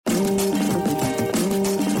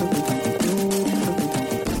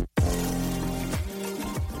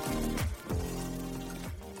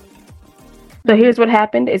So Here's What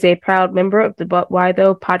Happened is a proud member of the But Why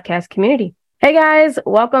Though podcast community. Hey guys,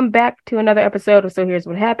 welcome back to another episode of So Here's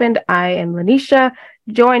What Happened. I am Lanisha,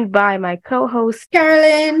 joined by my co-host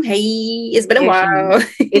Carolyn. Hey, it's been a while.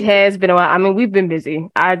 It has been a while. I mean, we've been busy.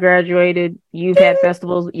 I graduated. You've had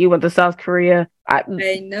festivals. You went to South Korea. I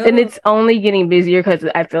know. And it's only getting busier because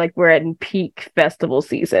I feel like we're at peak festival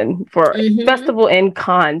season for festival and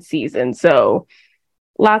con season. So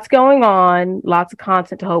lots going on, lots of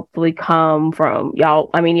content to hopefully come from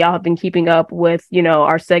y'all. I mean, y'all have been keeping up with,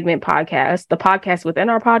 our segment podcast, the podcast within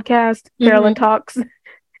our podcast, Carolyn Talks.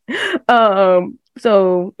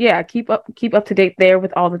 So yeah, keep up to date there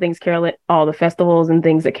with all the things Carolyn, all the festivals and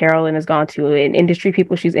things that Carolyn has gone to and industry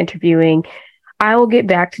people she's interviewing. I will get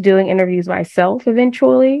back to doing interviews myself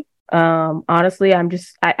eventually. Honestly,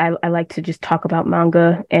 I like to just talk about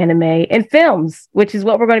manga, anime, and films, which is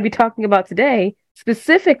what we're going to be talking about today.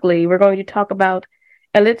 Specifically, we're going to talk about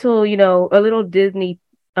a little Disney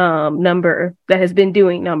number that has been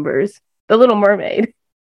doing numbers, The Little Mermaid.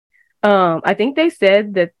 I think they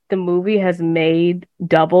said that the movie has made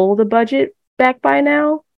double the budget back by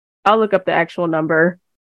now. I'll look up the actual number,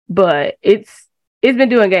 but it's been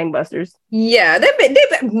doing gangbusters. Yeah, they've been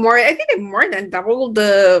more. I think they've more than doubled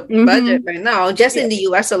the budget right now, just in the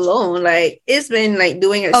US alone. Like it's been like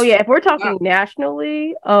doing it. Oh yeah, if we're talking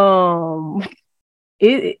nationally,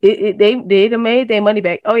 they made their money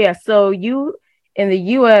back. Oh yeah, so in the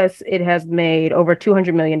US it has made over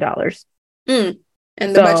 $200 million.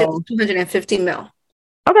 And the budget was 250 mil.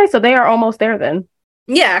 Okay, so they are almost there then.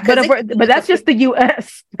 Yeah, but that's just the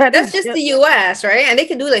US. That's just the US, right? And they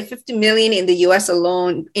can do like 50 million in the US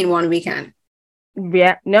alone in one weekend.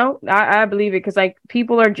 Yeah, no, I believe it because like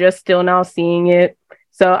people are just still now seeing it.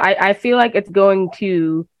 So I feel like it's going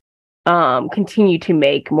to continue to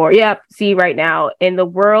make more. Yeah, see right now in the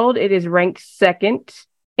world it is ranked second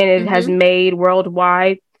and it has made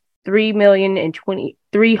worldwide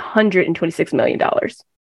 $326 million.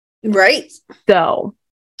 Right. So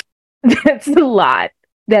that's a lot.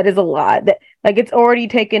 That is a lot. Like it's already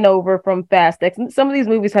taken over from Fast X. Some of these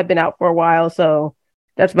movies have been out for a while, so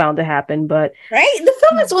that's bound to happen. But right, the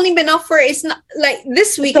film has only been out for it's not like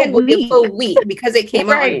this weekend will be a full week because it came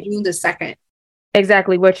out on June the 2nd.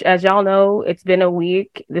 Exactly, which as y'all know, it's been a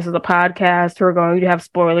week. This is a podcast. We're going to have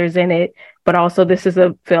spoilers in it, but also this is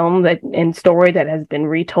a film and story that has been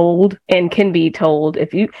retold and can be told.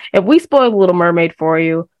 If we spoil The Little Mermaid for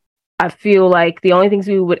you, I feel like the only things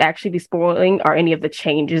we would actually be spoiling are any of the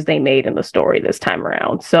changes they made in the story this time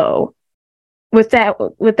around. So with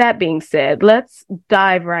that being said, let's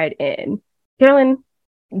dive right in. Carolyn,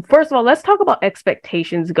 first of all, let's talk about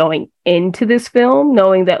expectations going into this film,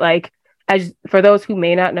 knowing that like, as for those who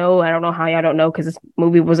may not know, I don't know how y'all don't know because this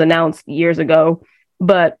movie was announced years ago,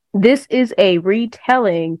 but this is a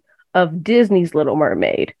retelling of Disney's Little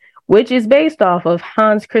Mermaid, which is based off of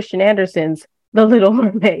Hans Christian Andersen's The Little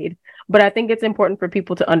Mermaid. But I think it's important for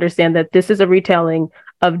people to understand that this is a retelling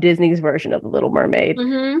of Disney's version of The Little Mermaid.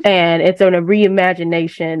 And it's a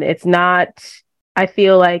reimagination. It's not, I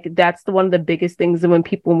feel like that's one of the biggest things when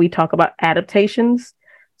we talk about adaptations.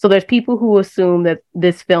 So there's people who assume that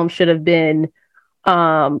this film should have been,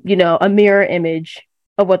 a mirror image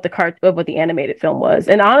of what the animated film was.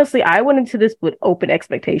 And honestly, I went into this with open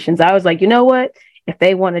expectations. I was like, you know what? If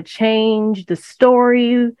they want to change the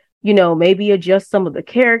story, maybe adjust some of the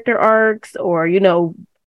character arcs or,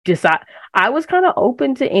 decide. I was kind of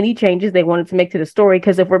open to any changes they wanted to make to the story.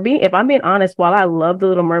 Because if I'm being honest, while I love The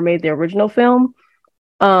Little Mermaid, the original film,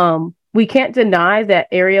 we can't deny that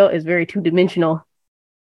Ariel is very two-dimensional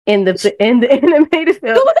in the animated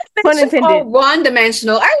film. She's all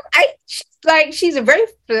one-dimensional. She's a very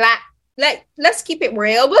flat. Like, let's keep it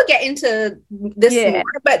real. We'll get into this more,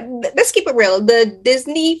 but let's keep it real. The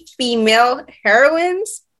Disney female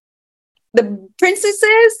heroines, the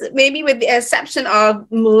princesses, maybe with the exception of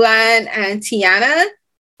Mulan and Tiana,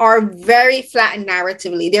 are very flat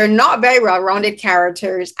narratively. They're not very well-rounded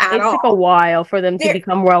characters at all. It took a while for them to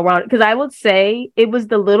become well-rounded. Because I would say it was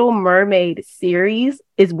the Little Mermaid series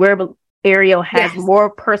is where Ariel has more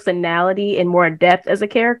personality and more depth as a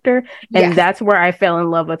character. And that's where I fell in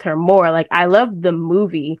love with her more. Like, I love the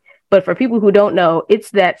movie. But for people who don't know, it's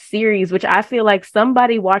that series, which I feel like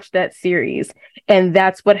somebody watched that series. And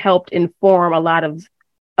that's what helped inform a lot of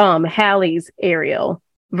Halle's Ariel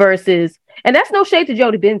versus... And that's no shade to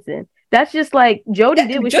Jodie Benson. That's just like Jodie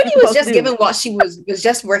did what Jodie was just given what she was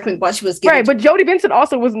just working with what she was given. Right, but Jodie Benson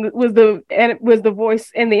also was the voice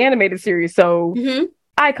in the animated series, so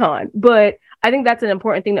icon. But I think that's an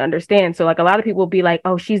important thing to understand. So like a lot of people will be like,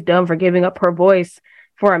 oh, she's dumb for giving up her voice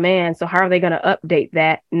for a man. So how are they going to update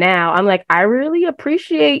that now? I'm like, I really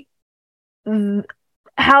appreciate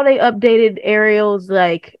how they updated Ariel's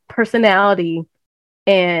like personality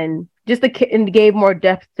and just and gave more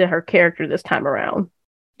depth to her character this time around.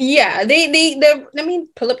 Yeah, they let me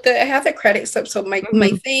pull up I have the credits up, so my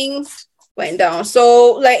things went down.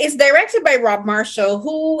 So like it's directed by Rob Marshall,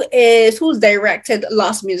 who's directed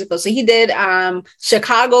Lost Musical. So he did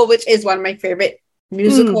Chicago, which is one of my favorite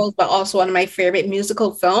musicals, but also one of my favorite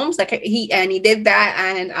musical films. Like he did that,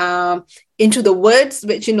 and Into the Woods,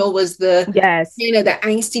 which was the the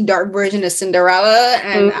angsty dark version of Cinderella,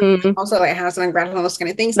 and also like Hansel and Gretel and those kind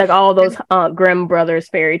of things, like all those Grimm brothers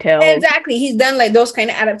fairy tales. Exactly, he's done like those kind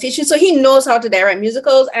of adaptations, so he knows how to direct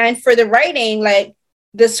musicals. And for the writing, like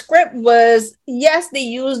the script was, yes, they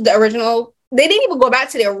used the original. They didn't even go back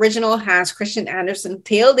to the original Hans Christian Andersen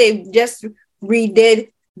tale. They just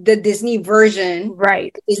redid the Disney version,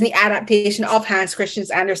 right? Disney adaptation of Hans Christian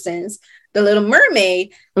Andersen's The Little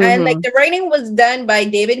Mermaid. And like the writing was done by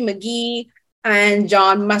David McGee and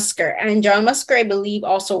John Musker. And John Musker, I believe,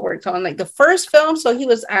 also worked on like the first film. So he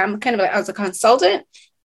was kind of like as a consultant.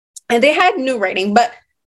 And they had new writing, but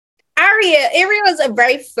Ariel is a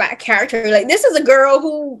very flat character. Like, this is a girl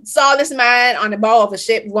who saw this man on the bow of a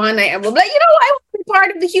ship one night and was like, I want to be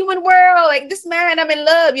part of the human world. Like, this man, I'm in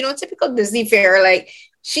love. Typical Disney fare. Like,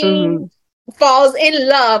 she falls in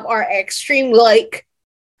love or extreme like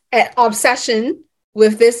obsession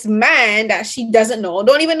with this man that she doesn't know.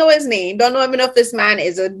 Don't even know his name. Don't know even if this man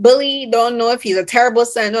is a bully. Don't know if he's a terrible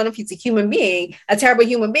son. Don't know if he's a terrible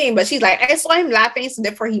human being. But she's like, I saw him laughing, so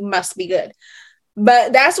therefore he must be good.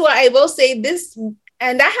 But that's what I will say, this,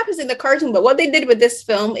 and that happens in the cartoon. But what they did with this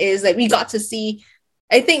film is that we got to see,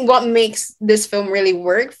 I think what makes this film really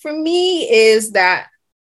work for me is that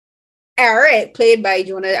Eric, played by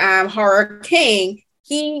Jonah Horror King,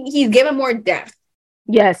 he's given more depth.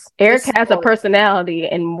 Yes, Eric has a personality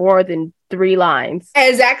and more than 3 lines.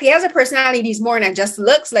 Exactly, he has a personality. He's more than just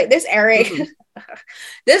looks. Like this Eric,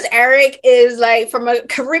 this Eric is like from a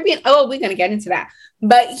Caribbean. Oh, we're gonna get into that.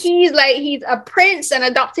 But he's a prince, an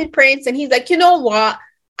adopted prince, and he's like, you know what?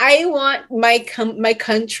 I want my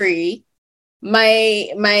country,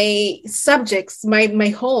 my subjects, my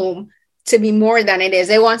home to be more than it is.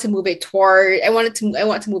 I want to move it toward. I want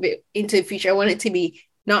to move it into the future. I want it to be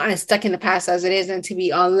not as stuck in the past as it is, and to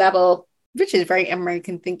be on level, which is very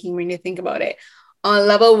American thinking when you think about it, on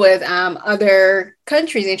level with other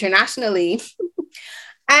countries internationally.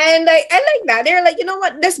 And I like that. They're like, you know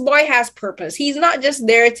what? This boy has purpose. He's not just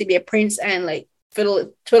there to be a prince and like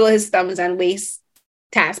twiddle his thumbs and waste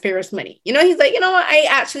taxpayers' money. He's like, you know what? I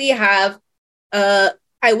actually have. I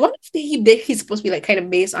wonder if he's supposed to be like kind of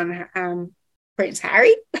based on Prince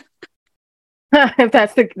Harry. If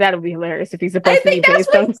that would be hilarious if he's supposed to be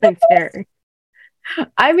based on Prince Harry.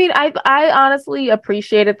 I mean, I honestly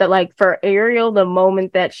appreciated that, like, for Ariel, the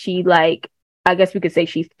moment that she, like, I guess we could say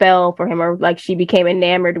she fell for him, or like she became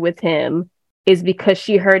enamored with him, is because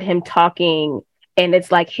she heard him talking, and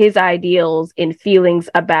it's like his ideals and feelings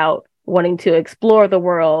about wanting to explore the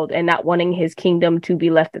world and not wanting his kingdom to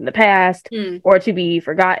be left in the past or to be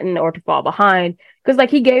forgotten or to fall behind. Because like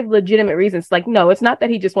he gave legitimate reasons. Like, no, it's not that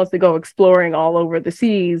he just wants to go exploring all over the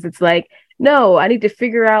seas. It's like, no, I need to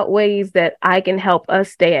figure out ways that I can help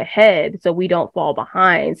us stay ahead so we don't fall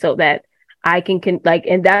behind, so that I can like,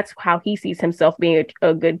 and that's how he sees himself being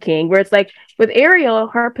a good king. Where it's like with Ariel,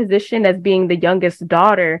 her position as being the youngest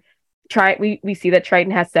daughter, we see that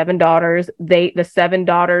Triton has 7 daughters. The 7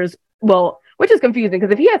 daughters, well, which is confusing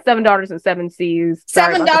because if he had 7 daughters and 7 seas,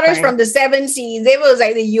 7 daughters from the 7 seas, it was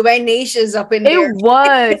like the UN nations up in there. It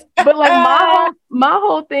was, but like my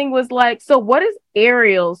whole thing was like, so what is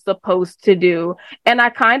Ariel supposed to do? And I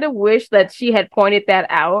kind of wish that she had pointed that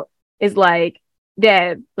out. Is like,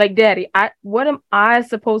 Daddy, what am I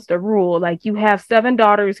supposed to rule? Like, you have 7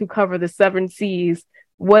 daughters who cover the 7 seas.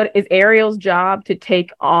 What is Ariel's job to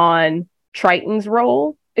take on Triton's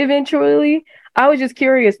role eventually? I was just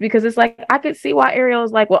curious because it's like, I could see why Ariel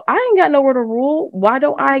is like, well, I ain't got nowhere to rule. Why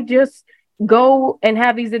don't I just go and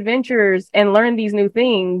have these adventures and learn these new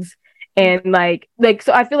things? And like,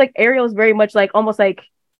 so I feel like Ariel is very much like, almost like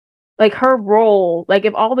her role, like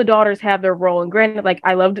if all the daughters have their role, and granted, like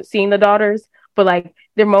I loved seeing the daughters, but like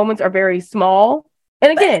their moments are very small.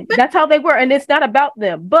 And again, that's how they were, and it's not about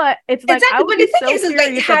them. But it's like, exactly. But the thing is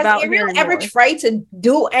like, has Ariel ever tried to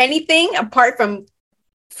do anything apart from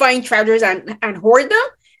find treasures and hoard them?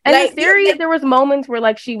 And the series, there was moments where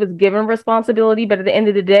like she was given responsibility, but at the end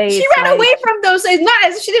of the day, she ran away from those. It's not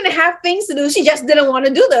as if she didn't have things to do. She just didn't want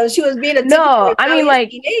to do those. She was being a no. I mean, like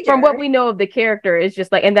teenager. From what we know of the character, it's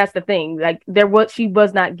just like, and that's the thing. Like she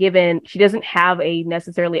was not given. She doesn't have a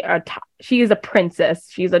necessarily she is a princess.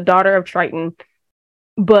 She's a daughter of Triton,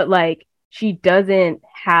 but like she doesn't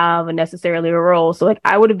have necessarily a role. So like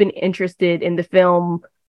I would have been interested in the film,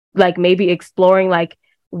 like maybe exploring like,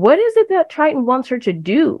 what is it that Triton wants her to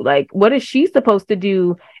do? Like, what is she supposed to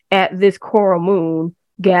do at this Coral Moon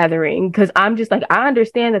gathering? Because I'm just like, I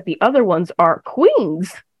understand that the other ones are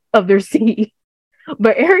queens of their sea,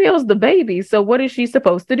 but Ariel's the baby. So what is she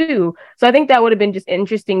supposed to do? So I think that would have been just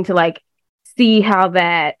interesting to like see how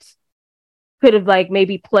that could have like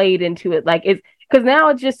maybe played into it. Like it's because now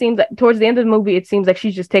it just seems like towards the end of the movie, it seems like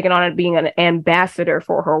she's just taken on it being an ambassador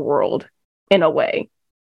for her world in a way.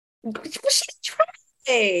 She's trying.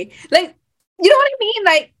 Like, you know what I mean?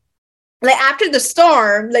 Like after the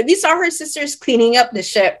storm, like we saw her sisters cleaning up the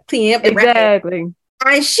ship, cleaning up the exactly wreckage.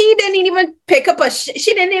 And she didn't even pick up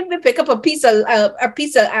a piece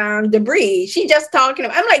of debris. She just talking.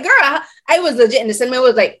 I'm like, girl, I was legit in the cinema. I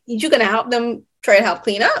was like, you gonna help them try to help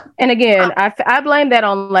clean up? And again, I blame that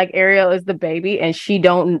on like Ariel is the baby, and she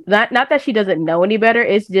don't not that she doesn't know any better.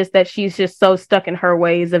 It's just that she's just so stuck in her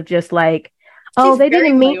ways of just like, oh, they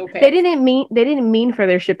didn't mean for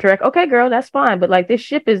their ship to wreck. Okay, girl, that's fine. But like this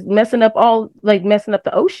ship is messing up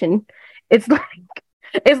the ocean. It's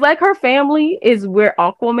like her family is where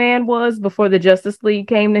Aquaman was before the Justice League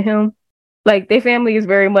came to him. Like their family is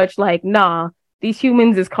very much like, nah, these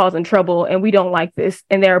humans is causing trouble and we don't like this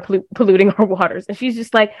and they're polluting our waters. And she's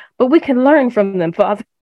just like, but we can learn from them, Father.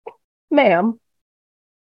 Ma'am,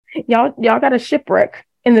 y'all got a shipwreck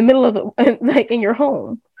in the middle of like in your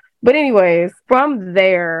home. But anyways, from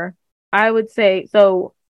there, I would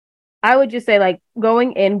just say like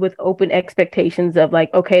going in with open expectations of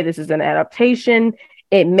like, okay, this is an adaptation.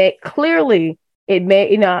 It may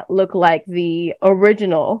not look like the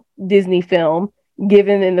original Disney film,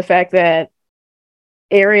 given in the fact that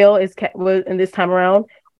Ariel was in this time around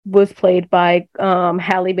was played by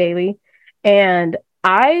Halle Bailey, and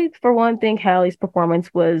I, for one, think Halle's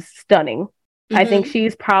performance was stunning. Mm-hmm.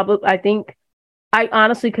 I think I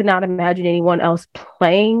honestly could not imagine anyone else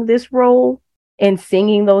playing this role and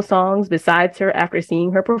singing those songs besides her after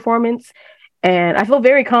seeing her performance. And I feel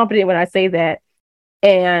very confident when I say that.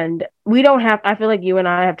 And I feel like you and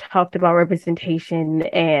I have talked about representation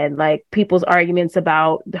and like people's arguments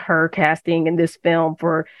about her casting in this film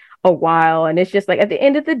for a while. And it's just like, at the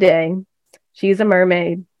end of the day, she's a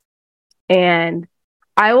mermaid. And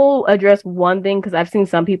I will address one thing because I've seen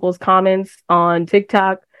some people's comments on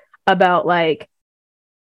TikTok about like,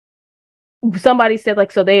 somebody said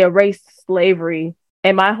like, so they erased slavery,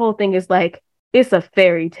 and my whole thing is like, it's a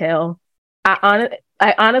fairy tale. I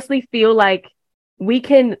honestly feel like we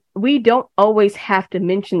don't always have to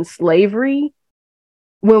mention slavery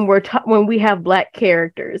when we have Black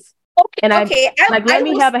characters. Let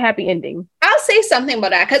me have a happy ending. I'll say something about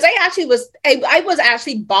that because I was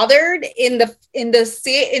actually bothered in the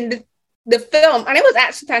film, and I was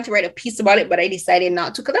actually trying to write a piece about it, but I decided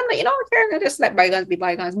not to because I'm like, I just let bygones be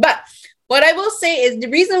bygones. But what I will say is the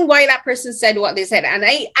reason why that person said what they said, and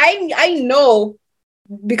I know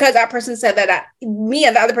because that person said that me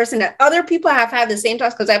and the other person, that other people have had the same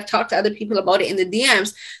thoughts because I've talked to other people about it in the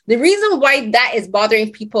DMs. The reason why that is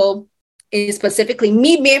bothering people is specifically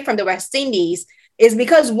me being from the West Indies is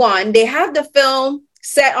because one, they have the film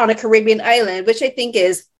set on a Caribbean island, which I think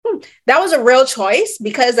is that was a real choice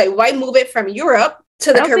because like why move it from Europe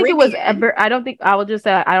to the Caribbean? I don't think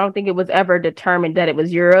it was ever determined that it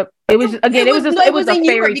was Europe. It was a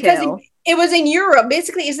fairy tale. It was in Europe.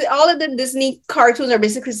 Basically, all of the Disney cartoons are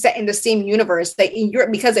basically set in the same universe, like in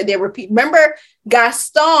Europe, because they repeat. Remember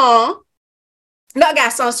Gaston? Not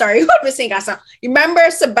Gaston, sorry. What was I saying, Gaston? Remember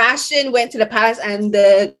Sebastian went to the palace and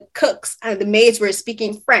the cooks and the maids were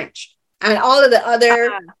speaking French, and all of the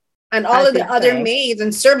other maids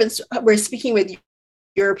and servants were speaking with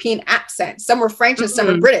European accents. Some were French and some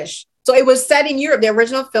were British. So it was set in Europe. The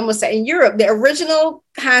original film was set in Europe. The original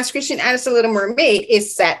Hans Christian Andersen Little Mermaid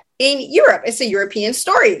is set in Europe. It's a European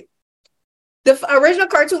story. The original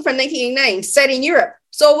cartoon from 1989 set in Europe.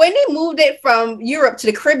 So when they moved it from Europe to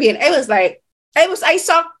the Caribbean, I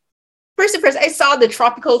saw the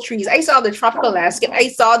tropical trees. I saw the tropical landscape. I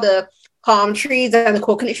saw the palm trees and the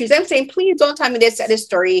coconut trees. I'm saying, please don't tell me they set this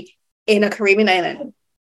story in a Caribbean island.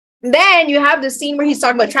 Then you have the scene where he's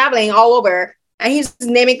talking about traveling all over. And he's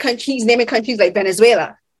naming countries like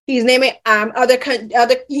Venezuela. He's naming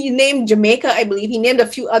he named Jamaica, I believe. He named a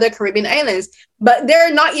few other Caribbean islands, but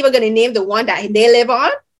they're not even going to name the one that they live on.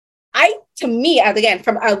 to me, as again,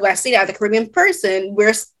 from a West Indian, as a Caribbean person,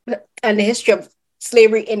 and the history of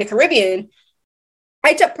slavery in the Caribbean,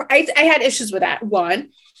 I had issues with that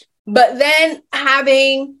one. But then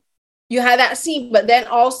you had that scene, but then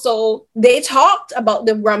also they talked about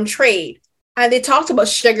the rum trade and they talked about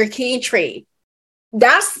sugarcane trade.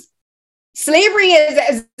 That's slavery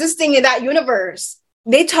is existing in that universe.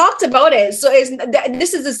 They talked about it. So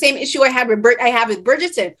this is the same issue I have with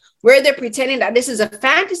Bridgerton, where they're pretending that this is a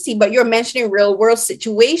fantasy, but you're mentioning real world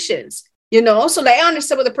situations, So I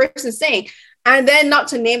understand what the person's saying. And then not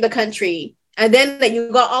to name the country. And then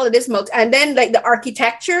you got all of this and then the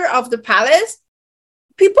architecture of the palace,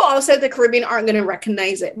 people outside the Caribbean aren't going to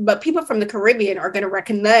recognize it, but people from the Caribbean are going to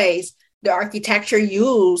recognize the architecture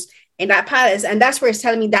used in that palace. And that's where it's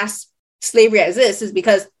telling me that's slavery exists, is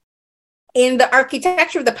because in the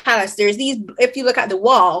architecture of the palace, if you look at the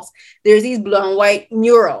walls, there's these blue and white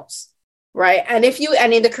murals, right? And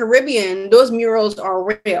in the Caribbean, those murals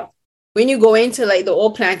are real. When you go into the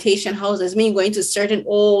old plantation houses, when you go into certain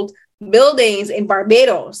old buildings in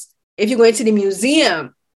Barbados, if you go into the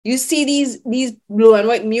museum, you see these blue and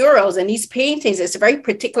white murals and these paintings. It's a very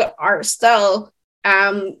particular art style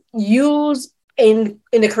used in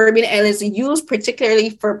the Caribbean islands, used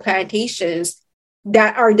particularly for plantations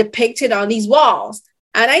that are depicted on these walls.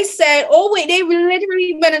 And I said, oh wait, they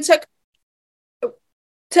literally went and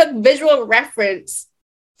took visual reference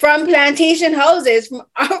from plantation houses,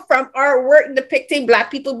 from artwork depicting Black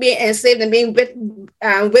people being enslaved and being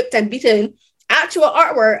whipped and beaten, actual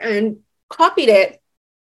artwork, and copied it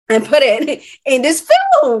and put it in this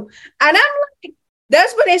film. And I'm like,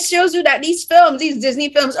 that's when it shows you that these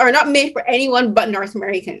Disney films, are not made for anyone but North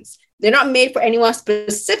Americans. They're not made for anyone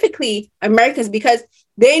specifically Americans, because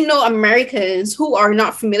they know Americans who are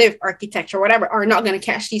not familiar with architecture or whatever are not going to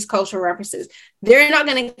catch these cultural references. They're not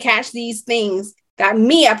going to catch these things that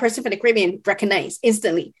me, a person from the Caribbean, recognize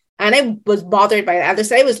instantly. And I was bothered by that. They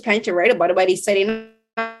said I was planning to write about it, but he said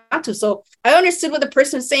not to. So I understood what the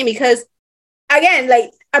person was saying, because again,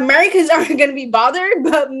 Americans aren't going to be bothered,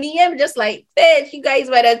 but me, I'm just like, bitch, you guys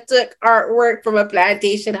might have took artwork from a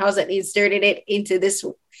plantation house and inserted it into this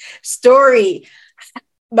story.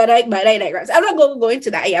 But I digress. I'm not going to go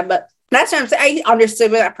into that yet, but that's what I'm saying. I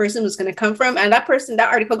understood where that person was going to come from. And that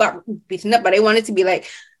article got beaten up, but I wanted to be like,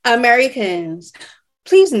 Americans,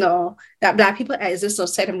 please know that Black people exist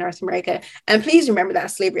outside of North America. And please remember that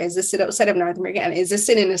slavery existed outside of North America and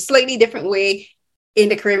existed in a slightly different way in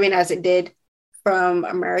the Caribbean as it did from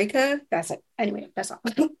America. That's it. Anyway, that's all.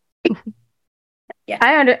 Yeah.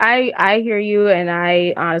 I hear you, and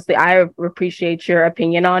I honestly appreciate your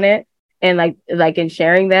opinion on it, and like in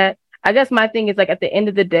sharing that. I guess my thing is, at the end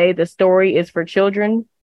of the day, the story is for children.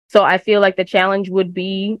 So I feel like the challenge would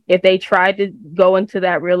be if they tried to go into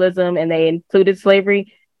that realism and they included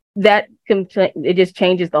slavery, it just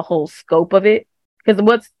changes the whole scope of it. Because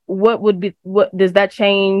what does that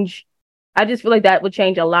change? I just feel like that would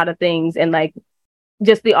change a lot of things, and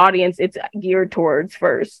just the audience it's geared towards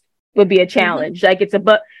first would be a challenge.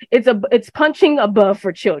 Mm-hmm. It's punching above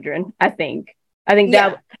for children. I think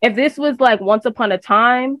that if this was Once Upon a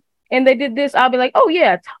Time and they did this, I'll be like, oh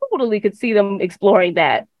yeah, totally could see them exploring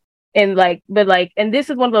that. And and this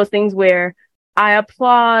is one of those things where I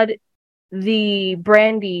applaud the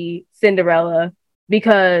Brandy Cinderella,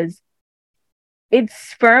 because it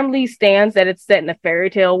firmly stands that it's set in a fairy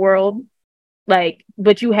tale world.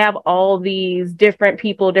 But you have all these different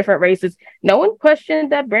people, different races. No one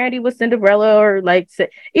questioned that Brandy was Cinderella, or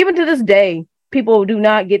even to this day, people do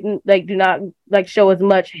not show as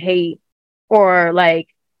much hate or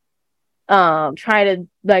try to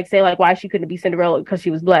say why she couldn't be Cinderella because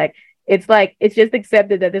she was Black. It's just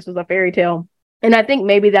accepted that this was a fairy tale. And I think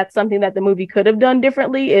maybe that's something that the movie could have done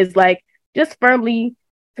differently, is just firmly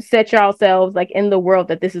set yourselves in the world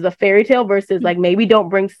that this is a fairy tale, versus maybe don't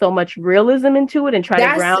bring so much realism into it and try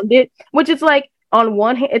to ground it, which is on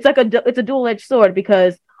one hand it's it's a dual-edged sword,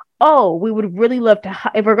 because we would really love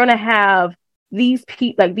to if we're going to have these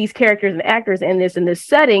these characters and actors in this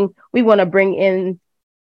setting, we want to bring in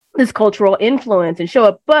this cultural influence and show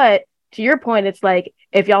it. But to your point, it's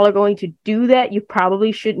if y'all are going to do that, you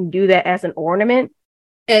probably shouldn't do that as an ornament,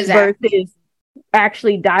 versus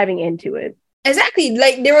actually diving into it. Exactly.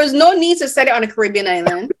 There was no need to set it on a Caribbean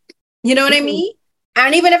island. You know what I mean?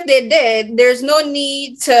 And even if they did, there's no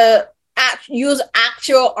need to use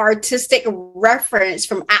actual artistic reference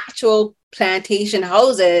from actual plantation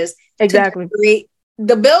houses. Exactly. To create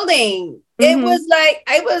the building. Mm-hmm. It was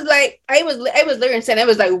I was literally saying, it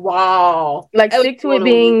was wow. Stick to it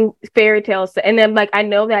being fairy tales. And then I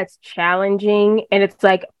know that's challenging. And it's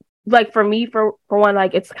for me, for one,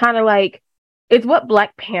 it's kind of it's what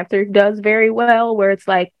Black Panther does very well, where it's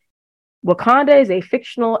like Wakanda is a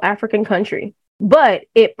fictional African country, but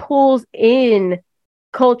it pulls in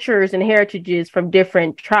cultures and heritages from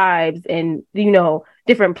different tribes and,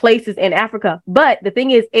 different places in Africa. But the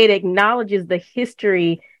thing is, it acknowledges the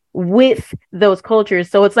history with those cultures.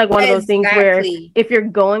 So it's like one of those things where if you're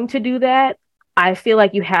going to do that, I feel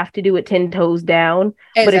like you have to do it 10 toes down.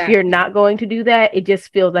 Exactly. But if you're not going to do that, it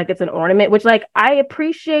just feels like it's an ornament, which, like, I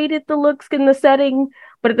appreciated the looks in the setting,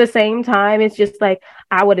 but at the same time, it's just like,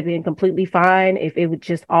 I would have been completely fine if it would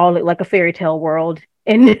just all look like a fairy tale world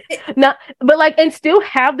and not, but like, and still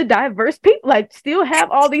have the diverse people, like still have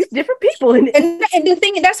all these different people in it. And the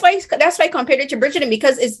thing, that's why I compared it to Bridgerton,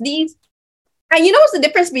 because it's these, and you know what's the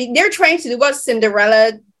difference? They're trying to do what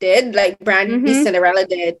Cinderella did, like Brandy Cinderella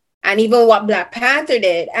did. And even what Black Panther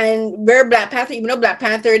did, and where Black Panther, even though Black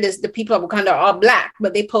Panther is the people of Wakanda are all Black,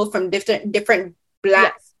 but they pull from different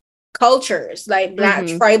Black cultures, like Black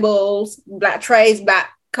tribals, Black tribes,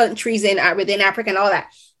 Black countries within Africa and all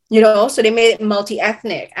that. So they made it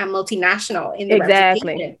multi-ethnic and multinational in the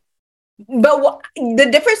representation. But the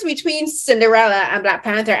difference between Cinderella and Black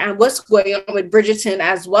Panther and what's going on with Bridgerton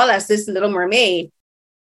as well as this Little Mermaid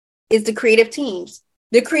is the creative teams.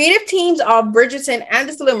 The creative teams of Bridgerton and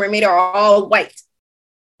The Little Mermaid are all white.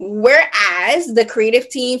 Whereas the creative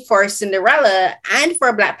team for Cinderella and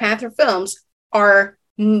for Black Panther films are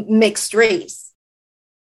mixed race.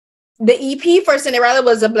 The EP for Cinderella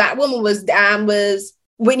was a Black woman, was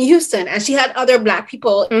Whitney Houston, and she had other Black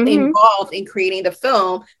people involved in creating the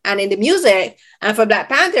film and in the music. And for Black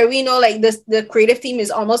Panther, we know like this, the creative team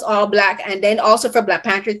is almost all Black. And then also for Black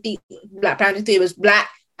Panther, it was Black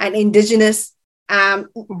and Indigenous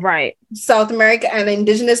South America and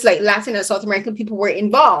Indigenous, like Latin and South American people were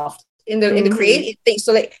involved in the creative thing.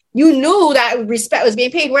 So like you knew that respect was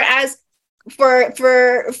being paid. Whereas for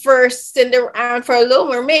Cinderella and for Little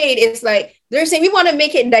Mermaid, it's like they're saying we want to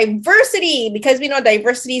make it diversity because we know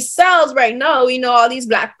diversity sells right now. We know all these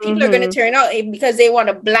Black people are going to turn out because they want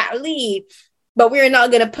a Black lead, but we're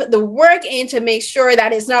not going to put the work in to make sure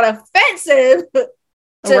that it's not offensive to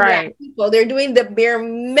Black people. They're doing the bare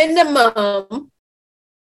minimum.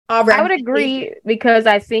 I would agree, because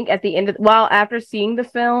I think at the end of, after seeing the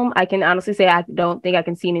film, I can honestly say I don't think I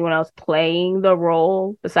can see anyone else playing the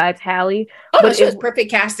role besides Halle. But she was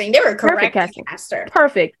perfect casting. They were correct casting.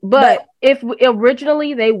 Perfect. But if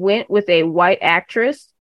originally they went with a white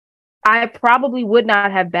actress, I probably would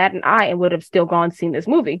not have batted an eye and would have still gone seen this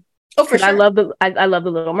movie. Oh, for sure. I love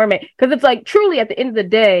the Little Mermaid, because it's like truly at the end of the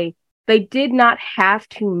day, they did not have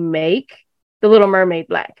to make the Little Mermaid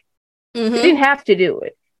Black. They didn't have to do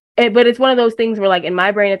it. But it's one of those things where, like, in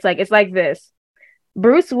my brain, it's like this.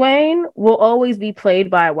 Bruce Wayne will always be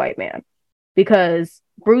played by a white man because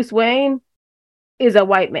Bruce Wayne is a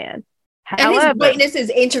white man. And his whiteness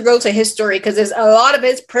is integral to his story because there's a lot of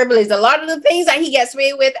his privilege, a lot of the things that he gets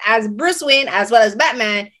away with as Bruce Wayne as well as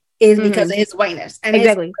Batman is because of his whiteness and his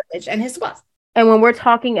privilege and his wealth. And when we're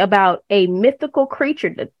talking about a mythical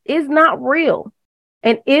creature that is not real,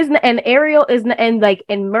 and Ariel is,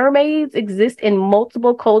 and mermaids exist in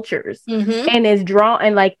multiple cultures and is drawn,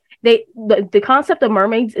 and like the concept of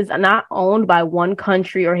mermaids is not owned by one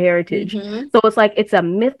country or heritage. So it's like it's a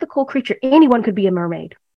mythical creature. Anyone could be a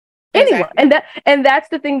mermaid. Anyone. Exactly. And that's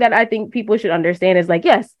the thing that I think people should understand is like,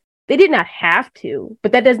 yes, they did not have to,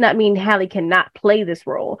 but that does not mean Halle cannot play this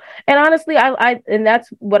role. And honestly, and that's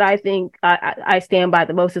what I think I stand by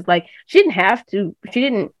the most is like she didn't have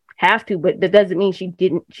to, but that doesn't mean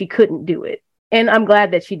she couldn't do it. And I'm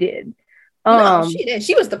glad that she did. No, she did.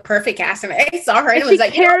 She was the perfect cast. I saw her and it was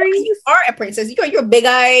like, you are a princess. You got your big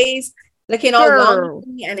eyes, looking all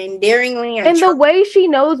longingly and endearingly. And the way she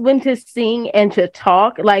knows when to sing and to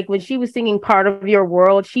talk, like when she was singing Part of Your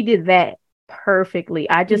World, she did that perfectly.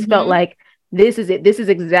 I just felt like this is it. This is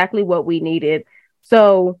exactly what we needed.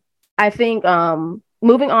 So I think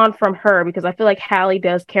moving on from her, because I feel like Halle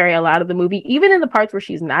does carry a lot of the movie, even in the parts where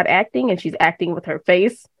she's not acting and she's acting with her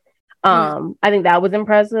face. I think that was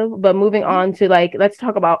impressive. But moving on to let's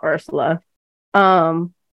talk about Ursula.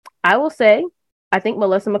 I will say, I think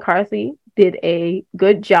Melissa McCarthy did a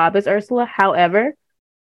good job as Ursula. However,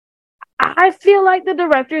 I feel like the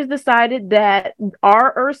directors decided that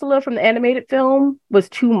our Ursula from the animated film was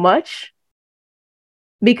too much.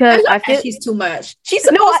 Because I feel she's too much. That's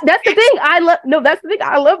the thing. That's the thing.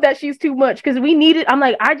 I love that she's too much because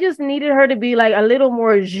I just needed her to be like a little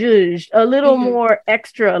more zhuzh, a little more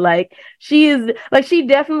extra. Like she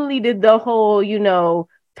definitely did the whole,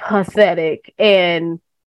 pathetic, and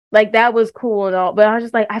like that was cool and all. But I was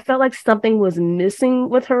just like, I felt like something was missing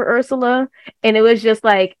with her Ursula, and it was just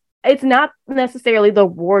like it's not necessarily the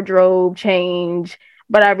wardrobe change,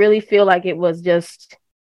 but I really feel like it was just,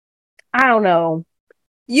 I don't know.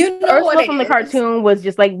 You know what Ursula it from the is? cartoon was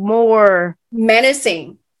just like more,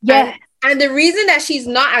 Menacing. yeah. And the reason that she's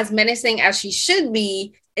not as menacing as she should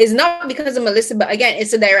be is not because of Melissa, but again,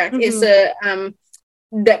 it's a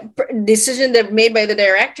the decision that made by the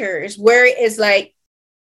directors, where it's like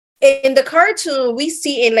in the cartoon we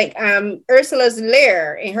see in like Ursula's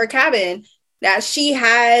lair in her cabin that she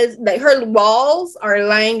has like her walls are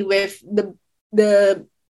lined with the the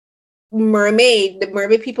mermaid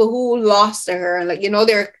people who lost to her, and like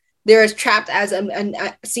they're trapped as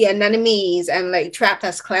sea anemones and like trapped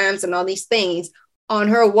as clams and all these things on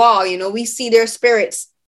her wall. We see their spirits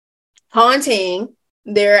haunting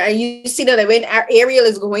there, and you see that like, when Ariel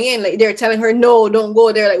is going in, like they're telling her no, don't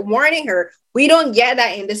go. They're like warning her. We don't get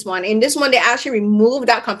that in this one. In this one, they actually remove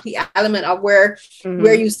that complete element of where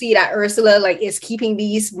you see that Ursula like is keeping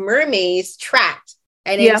these mermaids trapped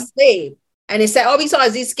and enslaved. And it's like all we saw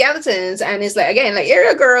is these skeletons, and it's like again, like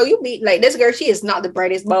Ariel girl, you meet like this girl. She is not the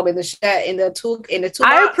brightest bulb in the shed in the two.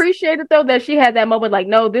 I appreciate it though that she had that moment, like,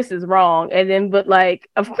 no, this is wrong, and then but like,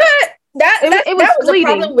 it was fleeting.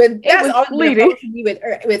 A problem with that's always been a problem to me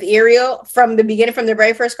with Ariel from the beginning, from the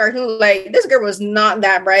very first cartoon. Like this girl was not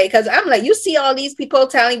that bright, because I'm like, you see all these people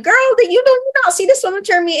telling girl that you not see this woman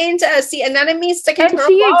turn me into a sea anemone sticking to her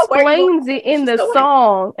wall. Explains it in the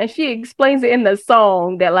song, and she explains it in the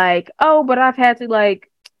song that like, oh, but I've had to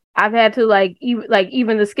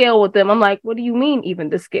even the scale with them. I'm like, what do you mean even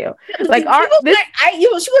the scale? Like, she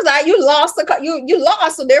was like, you lost you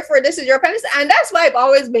lost, so therefore this is your penance. And that's why I've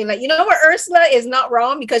always been like, you know what, Ursula is not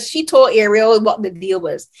wrong, because she told Ariel what the deal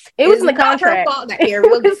was. It was in the contract. Her fault that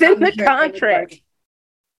Ariel was in the contract.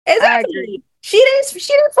 Exactly. She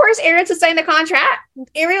didn't force Ariel to sign the contract.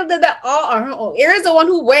 Ariel did that all on her own. Ariel's the one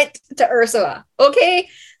who went to Ursula. Okay.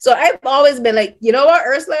 So I've always been like, you know what?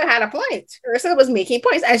 Ursula had a point. Ursula was making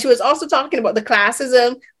points. And she was also talking about the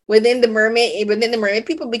classism within the mermaid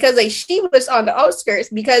people, because like she was on the outskirts,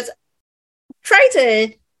 because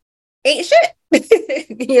Triton ain't shit.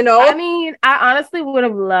 I mean, I honestly would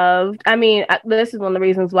have loved, this is one of the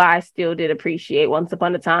reasons why I still did appreciate Once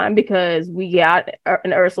Upon a Time, because we got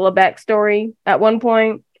an Ursula backstory at one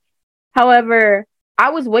point. However,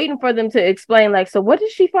 I was waiting for them to explain, like, so what did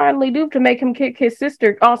she finally do to make him kick his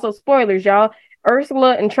sister? Also, spoilers, y'all.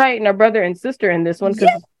 Ursula and Triton are brother and sister in this one.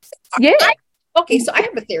 Okay, so I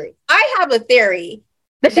have a theory.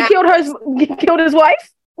 That she killed his wife?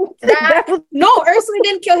 No, Ursula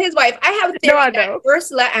didn't kill his wife. I have a theory that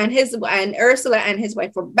Ursula and his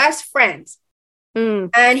wife were best friends.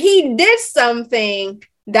 And he did something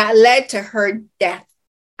that led to her death.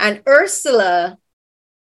 And Ursula,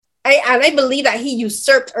 I believe that he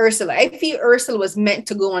usurped Ursula. I feel Ursula was meant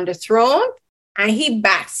to go on the throne, and he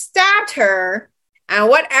backstabbed her. And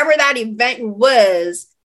whatever that event was,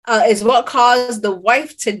 is what caused the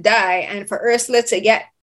wife to die, and for Ursula to get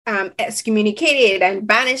excommunicated and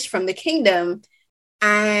banished from the kingdom.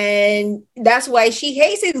 And that's why she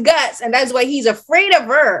hates his guts, and that's why he's afraid of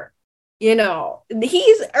her. Triton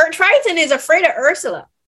is afraid of Ursula.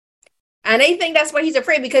 And I think that's why he's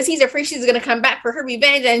afraid, because he's afraid she's going to come back for her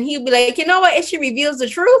revenge. And he'll be like, you know what? If she reveals the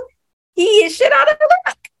truth, he is shit out of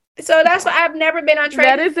luck. So that's why I've never been on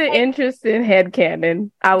Triton. That is an interesting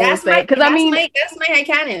headcanon, I will say. Because that's my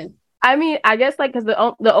headcanon. I mean, I guess like because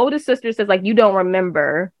the oldest sister says like you don't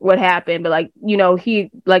remember what happened, but like he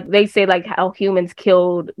like they say like how humans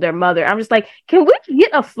killed their mother. I'm just like, can we get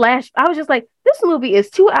a flash? I was just like, this movie is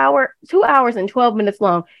 2 hours and 12 minutes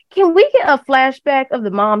long. Can we get a flashback of the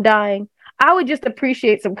mom dying? I would just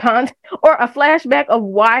appreciate some content, or a flashback of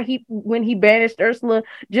when he banished Ursula.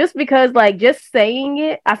 Just because like just saying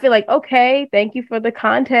it, I feel like okay, thank you for the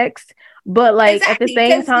context, but like at the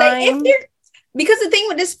same time. Because the thing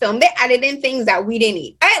with this film, they added in things that we didn't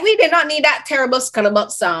need. We did not need that terrible Scuttlebutt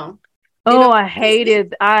song. I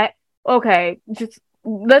hated. Okay, just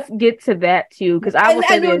let's get to that too, because I will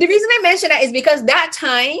say this. The reason I mention that is because that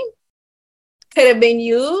time could have been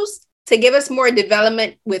used to give us more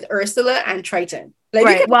development with Ursula and Triton. Like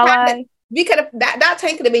right. That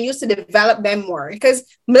time could have been used to develop them more, because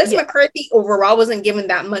Melissa McCarthy overall wasn't given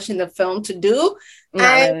that much in the film to do.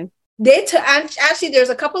 And actually, there's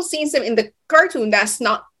a couple scenes in the cartoon that's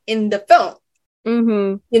not in the film.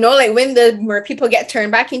 Mm-hmm. Like when the people get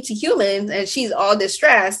turned back into humans and she's all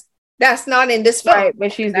distressed. That's not in this film. Right, when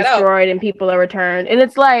she's destroyed and people are returned. And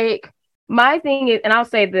it's like, my thing is, and I'll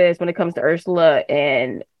say this when it comes to Ursula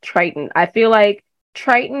and Triton, I feel like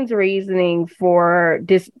Triton's reasoning for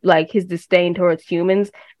like his disdain towards humans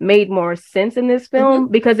made more sense in this film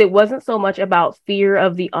because it wasn't so much about fear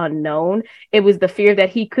of the unknown. It was the fear that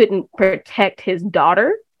he couldn't protect his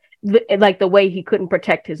daughter like the way he couldn't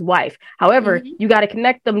protect his wife. However, you got to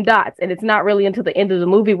connect them dots, and it's not really until the end of the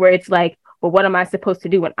movie where it's like, well, what am I supposed to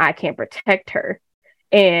do when I can't protect her?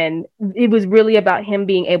 And it was really about him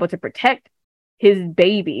being able to protect his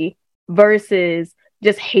baby versus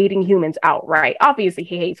just hating humans outright. Obviously,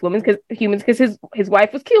 he hates humans because his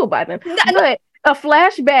wife was killed by them. But a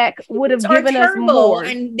flashback would have given us more,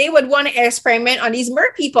 and they would want to experiment on these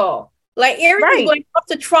mer people. Like Erin is going off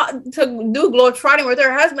to do globetrotting with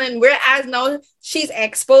her husband, whereas now she's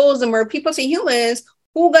exposed the mer people to humans.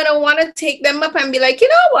 Who gonna want to take them up and be like, you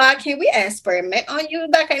know what? Can we experiment on you?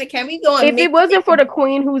 That kind of can we go? And if it wasn't for the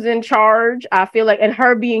queen who's in charge, I feel like, and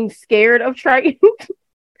her being scared of Triton.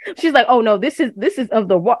 She's like, oh no, this is of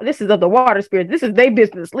the water spirits. This is their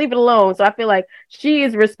business. Leave it alone. So I feel like she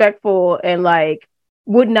is respectful and like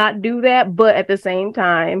would not do that. But at the same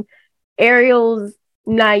time, Ariel's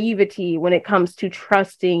naivety when it comes to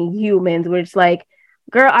trusting humans, where it's like,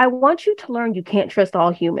 girl, I want you to learn you can't trust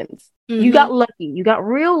all humans. You got lucky. You got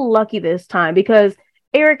real lucky this time because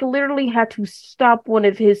Eric literally had to stop one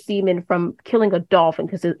of his seamen from killing a dolphin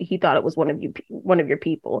because he thought it was one of your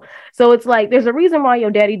people. So it's like there's a reason why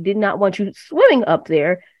your daddy did not want you swimming up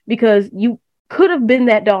there because you could have been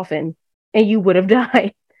that dolphin and you would have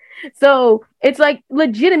died. So it's like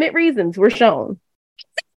legitimate reasons were shown.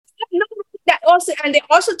 They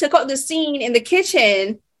also took out the scene in the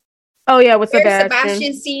kitchen. Oh yeah, with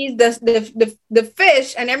Sebastian sees the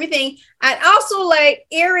fish and everything, and also like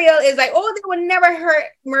Ariel is like, oh, they would never hurt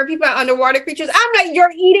mer people and underwater creatures. I'm like,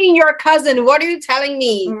 you're eating your cousin. What are you telling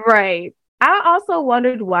me? Right. I also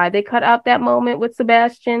wondered why they cut out that moment with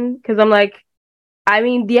Sebastian because I'm like, I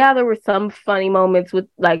mean, yeah, there were some funny moments with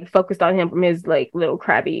like focused on him from his like little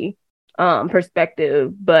crabby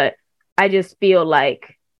perspective, but I just feel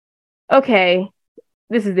like, okay,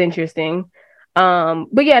 this is interesting.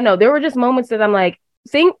 But yeah, no, there were just moments that I'm like,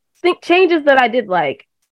 think changes that I did like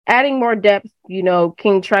adding more depth, you know,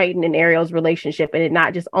 King Triton and Ariel's relationship, and it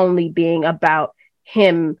not just only being about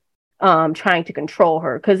him trying to control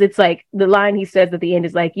her. Because it's like the line he says at the end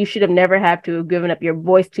is like, you should have never have to have given up your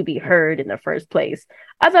voice to be heard in the first place.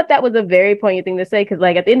 I thought that was a very poignant thing to say because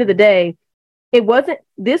like at the end of the day,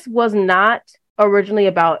 this was not originally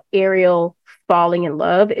about Ariel falling in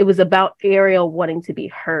love. It was about Ariel wanting to be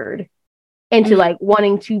heard. And to like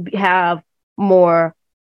wanting to have more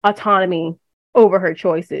autonomy over her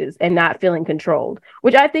choices and not feeling controlled,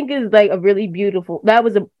 which I think is like a really beautiful. That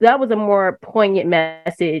was a more poignant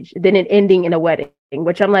message than an ending in a wedding.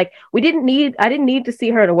 Which I'm like, I didn't need to see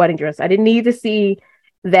her in a wedding dress. I didn't need to see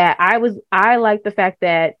that. I like the fact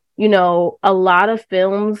that, you know, a lot of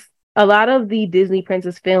the Disney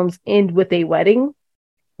princess films end with a wedding,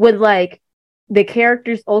 with like the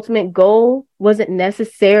character's ultimate goal wasn't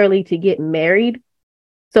necessarily to get married.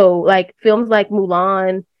 So like films like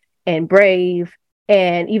Mulan and Brave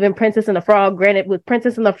and even Princess and the Frog, granted with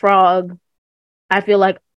Princess and the Frog, I feel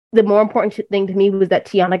like the more important thing to me was that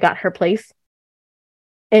Tiana got her place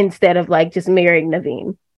instead of like just marrying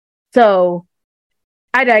Naveen. So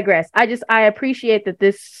I digress. I appreciate that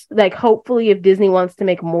this, like, hopefully if Disney wants to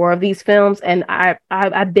make more of these films, and I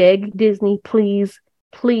beg Disney, please,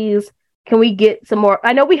 can we get some more?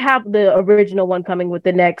 I know we have the original one coming with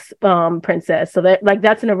the next princess, so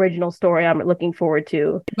that's an original story I'm looking forward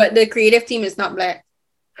to. But the creative team is not Black.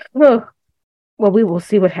 Well, we will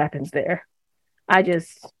see what happens there. I don't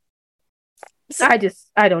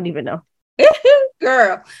even know.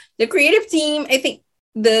 Girl, the creative team, I think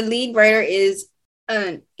the lead writer is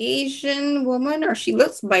an Asian woman, or she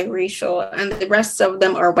looks biracial, and the rest of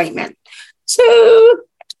them are white men. So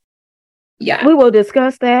yeah, we will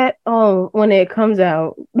discuss that when it comes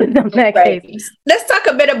out. Case. Let's talk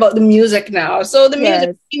a bit about the music now. So the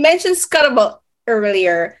music, you mentioned Scuttlebutt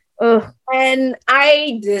earlier. Ugh. And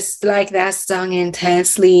I dislike that song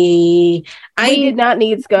intensely. We did not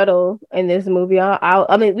need Scuttle in this movie.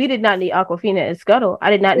 I mean, we did not need Awkwafina as Scuttle. I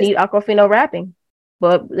did not need Awkwafina rapping,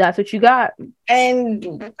 but that's what you got.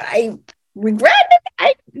 And I regret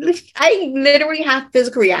it. I literally have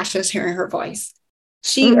physical reactions hearing her voice.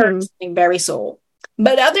 She earns me very soul.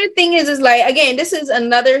 But the other thing is like, again, this is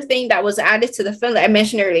another thing that was added to the film that I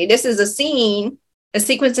mentioned earlier. This is a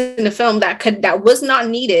sequence in the film that was not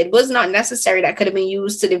needed, was not necessary, that could have been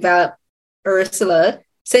used to develop Ursula.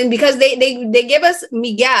 So because they give us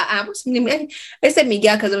Miguel. I said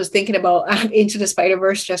Miguel because I was thinking about Into the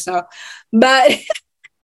Spider-Verse just now. But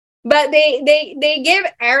But they give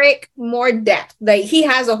Eric more depth. Like he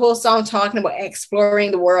has a whole song talking about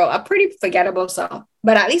exploring the world, a pretty forgettable song.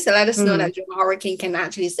 But at least it let us know that Joe Hurricane can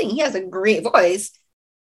actually sing. He has a great voice.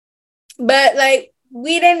 But like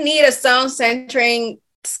we didn't need a song centering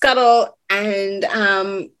Scuttle and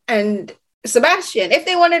Sebastian. If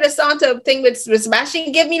they wanted a song to thing with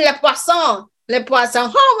Sebastian, give me Le Poisson. Le Poisson.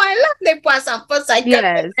 Oh, I love Le Poisson. First I cut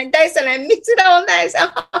it and dice and I mix it all nice.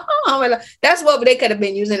 Oh, that's what they could have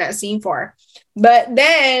been using that scene for. But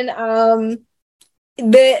then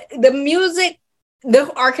the music,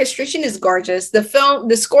 the orchestration is gorgeous. The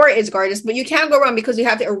score is gorgeous, but you can't go wrong because you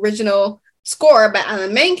have the original score by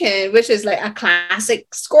Alan Menken, which is like a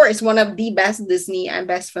classic score. It's one of the best Disney and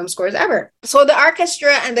best film scores ever. So the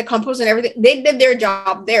orchestra and the composer and everything, they did their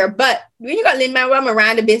job there. But when you got Lin-Manuel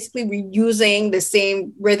Miranda basically reusing the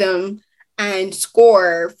same rhythm and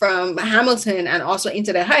score from Hamilton and also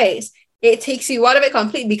Into the Heights, it takes you out of it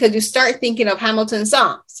completely because you start thinking of Hamilton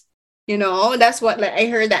songs. You know, that's what like I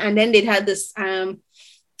heard that. And then they had this, then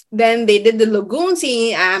they did the Lagoon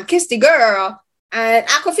scene, Kiss the Girl, and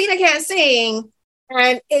Aquafina can't sing,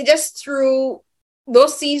 and it just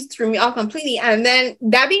those scenes threw me off completely. And then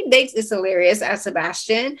David Diggs is hilarious as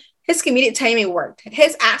Sebastian. His comedic timing worked.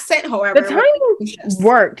 His accent, however, the timing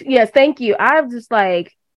worked. Yes, thank you. I'm just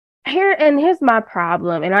like here's my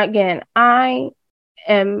problem. And I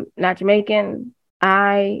am not Jamaican.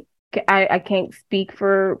 I can't speak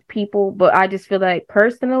for people, but I just feel like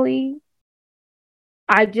personally,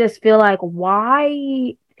 I just feel like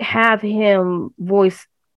why have him voice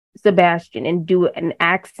Sebastian and do an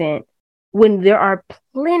accent when there are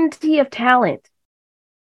plenty of talent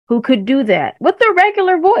who could do that with their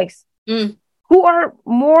regular voice, who are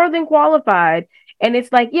more than qualified. And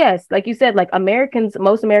it's like, yes, like you said, like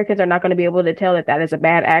most Americans are not going to be able to tell that is a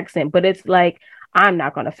bad accent, but it's like, I'm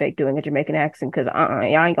not going to fake doing a Jamaican accent because y'all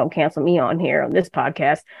ain't going to cancel me on here on this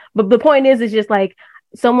podcast. But the point is, it's just like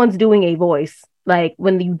someone's doing a voice, like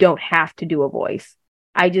when you don't have to do a voice.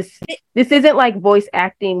 This isn't like voice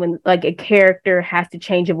acting when like a character has to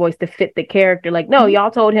change a voice to fit the character. Like, no,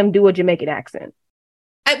 y'all told him do a Jamaican accent.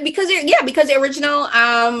 Because the original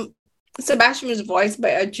Sebastian was voiced by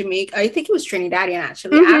a Jamaican, I think it was Trinidadian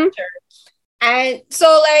actually, actor. And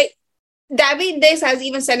so like David Diggs has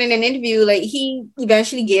even said in an interview, like he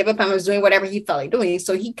eventually gave up and was doing whatever he felt like doing.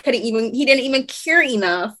 So he didn't even care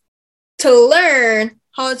enough to learn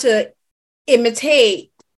how to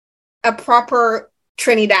imitate a proper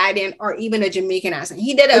Trinidadian or even a Jamaican accent.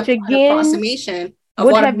 He did an approximation of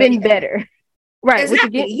would have been better. Right.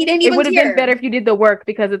 Exactly. He didn't even It would have been better if you did the work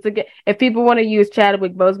because if people want to use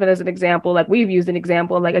Chadwick Boseman as an example, like we've used an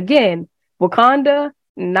example, like again, Wakanda,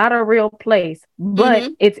 not a real place, but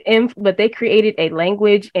but they created a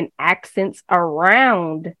language and accents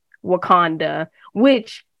around Wakanda,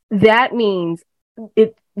 which that means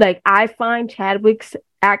it like I find Chadwick's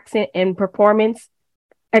accent and performance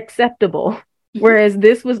acceptable. Whereas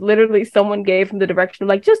this was literally someone gave him the direction of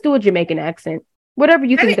like, just do a Jamaican accent, whatever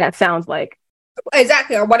you think that sounds like.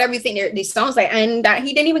 Exactly, or whatever you think these sounds like. And that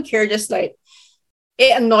he didn't even care, just like,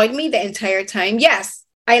 it annoyed me the entire time. Yes,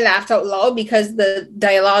 I laughed out loud because the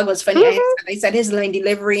dialogue was funny. I said his line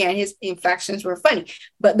delivery and his inflections were funny.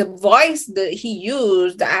 But the voice that he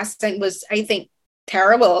used, the accent was, I think,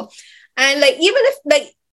 terrible. And like, even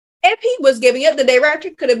if he was giving it, the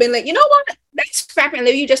director could have been like, you know what? That's scrap and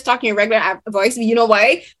let you just talking in regular voice. You know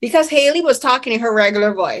why? Because Haley was talking in her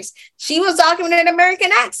regular voice. She was talking in an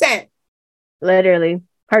American accent. Literally.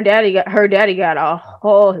 Her daddy got a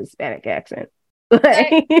whole Hispanic accent.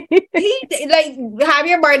 Javier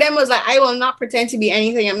Bardem was like, I will not pretend to be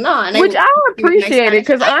anything I'm not. Which I appreciate it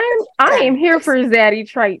because I am here for Zaddy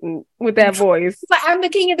Triton with that voice. But I'm the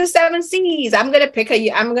king of the seven seas. I'm gonna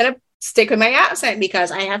stick with my accent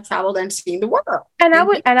because I have traveled and seen the world. And I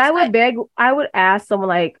would ask someone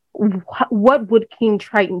like, what would King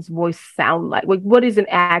Triton's voice sound like? Like, what is an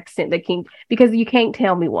accent that because you can't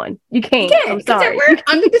tell me one. You can't. I'm sorry. They're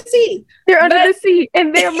under the sea. They're under the sea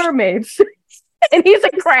and they're mermaids. And he's a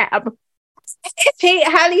crab.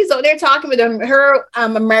 Hallie's they're talking with her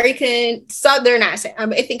American Southern accent. I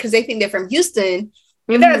think because they think they're from Houston.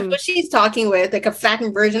 That's what she's talking with, like a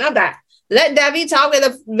flattened version of that. Let David talk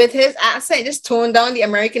with his accent, just tone down the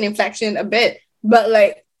American inflection a bit. But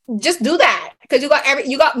like, just do that because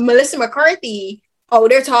you got Melissa McCarthy. Oh,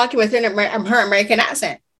 they're talking with her American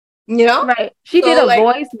accent. You know, right? She did a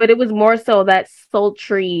voice, but it was more so that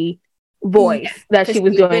sultry voice that she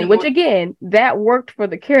was doing, which again, that worked for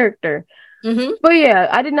the character. But yeah,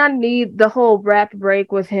 I did not need the whole rap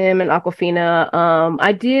break with him and Aquafina.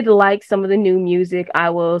 I did like some of the new music, I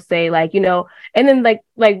will say, like, you know, and then like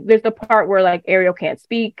there's the part where like Ariel can't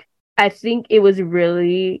speak I think it was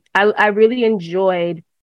really, I really enjoyed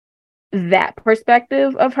that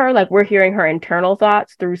perspective of her. Like, we're hearing her internal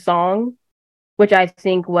thoughts through song, which I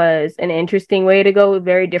think was an interesting way to go.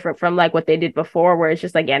 Very different from like what they did before, where it's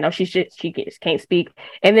just like, yeah, no, she just can't speak.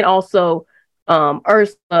 And then also,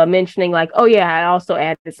 Ursula mentioning like, oh yeah, I also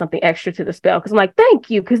added something extra to the spell, because I'm like, thank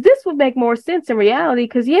you, because this would make more sense in reality.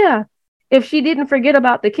 Because yeah, if she didn't forget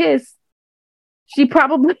about the kiss, she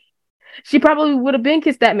probably would have been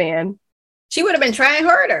kissed that man. She would have been trying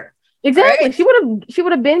harder. Exactly. Right? She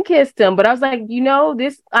would have been kissed him. But I was like,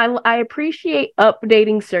 this I appreciate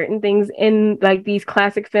updating certain things in like these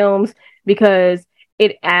classic films, because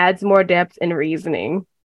it adds more depth and reasoning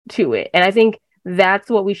to it. And I think that's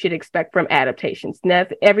what we should expect from adaptations.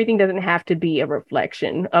 Everything doesn't have to be a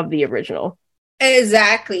reflection of the original.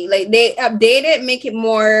 Exactly. Like they update it, make it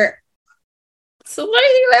more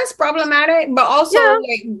slightly less problematic, but also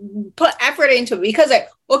like put effort into it. Because like,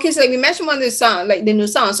 okay, so like we mentioned one of the song, like the new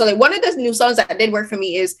song. So like one of the new songs that did work for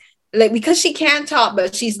me is like, because she can't talk,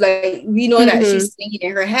 but she's like, we know that she's singing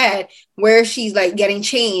in her head, where she's like getting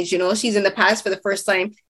changed, she's in the past for the first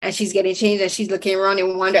time and she's getting changed and she's looking around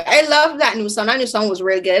and wonder. I love that new song. That new song was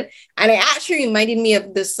really good. And it actually reminded me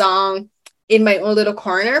of the song In My Own Little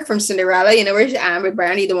Corner from Cinderella, where she, with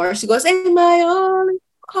Brandy, the more she goes, in my own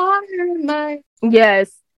corner,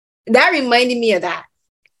 Yes, that reminded me of that,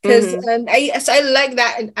 because I like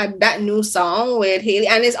that new song with Haley,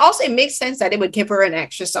 and it makes sense that it would give her an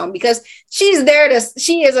extra song, because she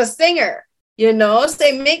is a singer, so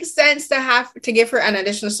it makes sense to have to give her an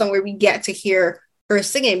additional song where we get to hear her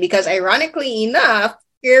singing, because ironically enough,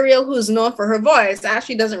 Ariel, who's known for her voice,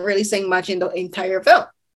 actually doesn't really sing much in the entire film.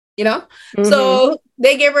 So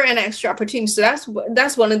they gave her an extra opportunity. So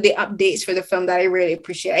that's one of the updates for the film that I really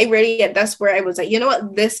appreciate. That's where I was like, you know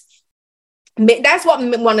what, that's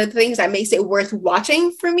what one of the things that makes it worth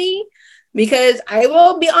watching for me. Because I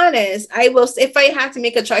will be honest, if I had to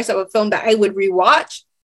make a choice of a film that I would rewatch,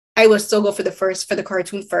 I would still go for the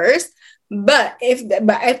cartoon first. But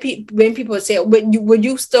when people would say, would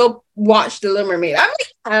you still watch The Little Mermaid? I'm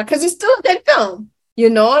like, because it's still a good film.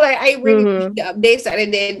 Like I really appreciate the updates that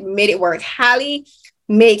it did, made it work. Halle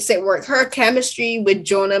makes it work. Her chemistry with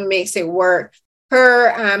Jonah makes it work.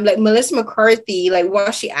 Her like Melissa McCarthy, like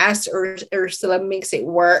what she asked Ursula makes it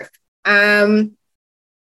work.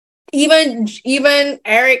 Even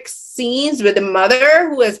Eric's scenes with the mother,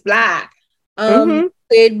 who is Black,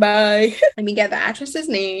 played by let me get the actress's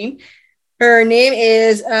name. Her name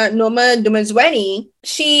is Noma Dumezweni.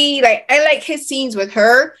 I like his scenes with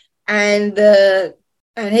her and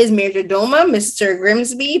his major doma, Mr.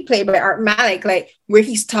 Grimsby, played by Art Malik, like where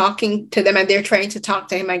he's talking to them and they're trying to talk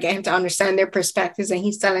to him and get him to understand their perspectives, and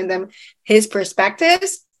he's telling them his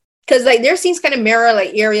perspectives. Because like their scenes kind of mirror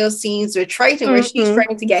like Ariel's scenes with Triton, where she's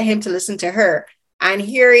trying to get him to listen to her. And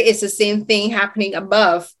here it's the same thing happening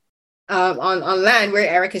above on land, where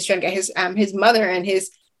Eric is trying to get his mother and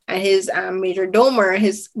his major domer,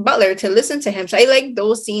 his butler, to listen to him. So I like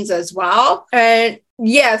those scenes as well. And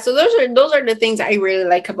yeah, so those are the things I really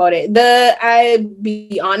like about it. I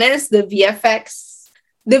be honest, the VFX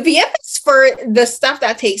for the stuff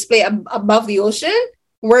that takes place above the ocean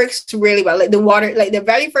works really well. Like the water, like the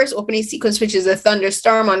very first opening sequence, which is a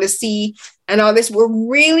thunderstorm on the sea and all this, were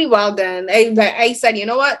really well done. I said, you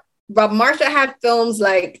know what? Rob Marshall had films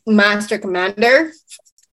like Master Commander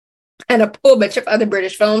and a whole bunch of other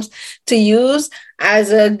British films to use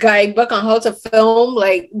as a guidebook on how to film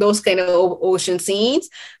like those kind of ocean scenes.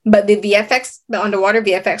 But the underwater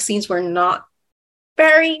VFX scenes were not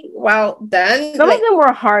very well done. Some of them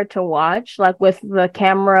were hard to watch, like with the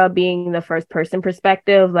camera being the first person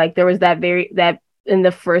perspective. Like there was that in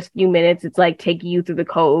the first few minutes, it's like taking you through the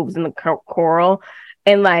coves and the coral.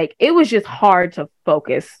 And like, it was just hard to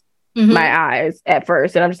focus my eyes at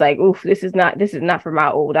first, and I'm just like, oof, this is not for my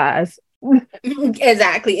old eyes.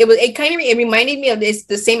 Exactly. It reminded me of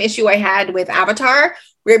the same issue I had with Avatar,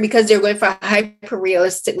 where because they're going for a hyper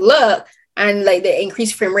realistic look and like the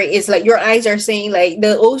increased frame rate is like your eyes are saying like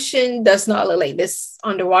the ocean does not look like this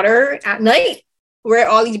underwater at night, where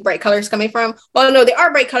all these bright colors coming from. Well, no, there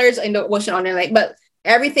are bright colors in the ocean on the night, but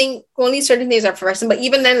everything, only certain things are fluorescent. But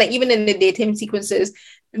even then, like even in the daytime sequences,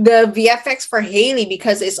 the VFX for Haley,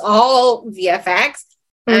 because it's all VFX,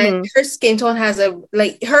 and her skin tone has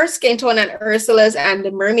her skin tone and Ursula's and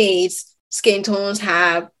the mermaids' skin tones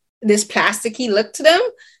have this plasticky look to them.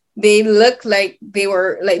 They look like they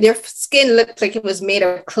were like their skin looked like it was made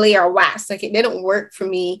of clay or wax. Like it didn't work for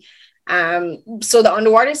me. So the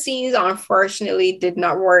underwater scenes unfortunately did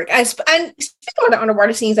not work. And speaking of the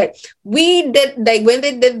underwater scenes, like we did, like when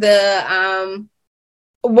they did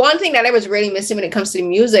one thing that I was really missing when it comes to the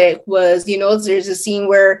music was, there's a scene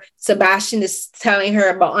where Sebastian is telling her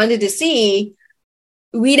about Under the Sea.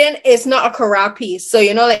 It's not a chorale piece. So,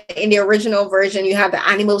 like in the original version, you have the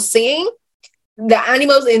animals singing. The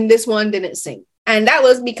animals in this one didn't sing. And that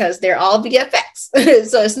was because they're all VFX.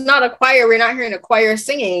 So it's not a choir. We're not hearing a choir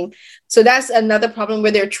singing. So that's another problem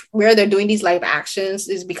where they're doing these live actions,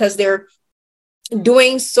 is because they're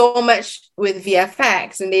doing so much with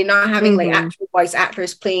VFX and they're not having like actual voice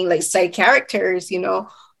actors playing like side characters.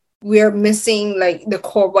 We're missing like the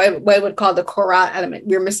core, what I would call the chorale element.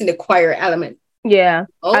 We're missing the choir element. Yeah,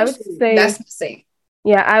 I would say that's missing.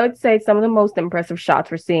 Yeah, I would say some of the most impressive shots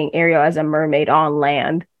were seeing Ariel as a mermaid on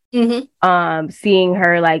land. Seeing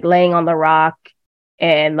her like laying on the rock,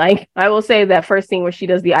 and like I will say that first scene where she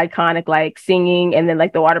does the iconic like singing and then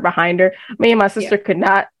like the water behind her, me and my sister could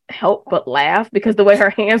not help but laugh because the way her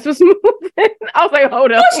hands was moving. I was like,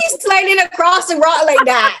 hold up. She's sliding across the rock like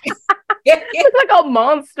that. It's like a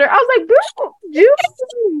monster. I was like, bro,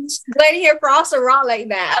 dude. Sliding across the rock like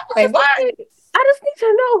that. Like, what? I just need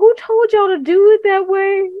to know who told y'all to do it that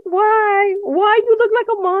way. Why? Why you look like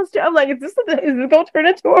a monster? I'm like, is this gonna turn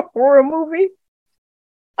into a horror movie?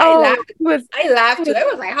 I laughed too. I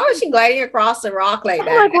was like, how is she gliding across the rock like that?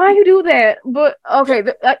 I'm like, why you do that? But okay,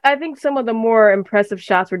 I think some of the more impressive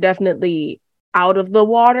shots were definitely out of the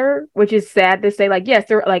water, which is sad to say. Like, yes,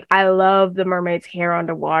 they're like, I love the mermaid's hair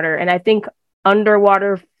underwater, and I think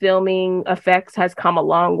underwater filming effects has come a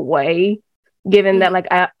long way. Given that, like,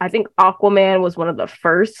 I think Aquaman was one of the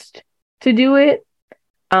first to do it.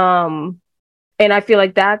 And I feel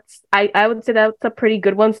like I would say that's a pretty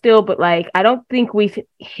good one still, but like, I don't think we've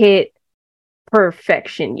hit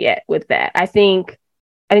perfection yet with that. I think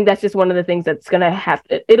that's just one of the things that's going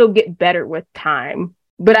to it'll get better with time.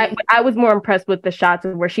 But I was more impressed with the shots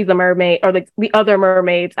of where she's a mermaid or like the other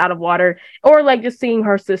mermaids out of water, or like just seeing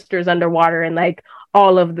her sisters underwater and like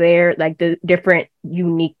all of their like the different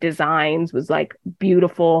unique designs was like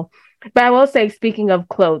beautiful. But I will say, speaking of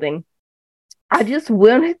clothing, I just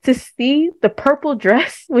wanted to see the purple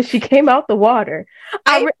dress when she came out the water.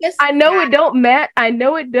 I know it don't match. I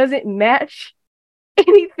know it doesn't match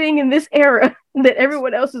anything in this era that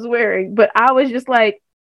everyone else is wearing, but I was just like,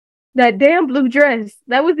 that damn blue dress.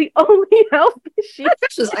 That was the only outfit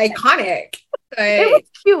This was iconic. It was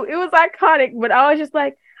cute. It was iconic, but I was just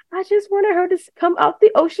like, I just wanted her to come out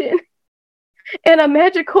the ocean in a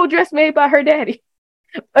magical dress made by her daddy.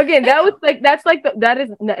 Again, that was like, that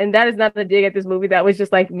is not the dig at this movie. That was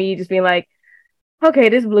just like me just being like, okay,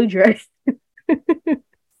 this blue dress.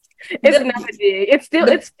 It's not a dig.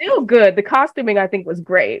 It's still good. The costuming, I think, was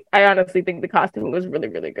great. I honestly think the costuming was really,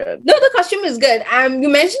 really good. No, the costume is good. You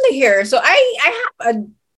mentioned the hair, so I have a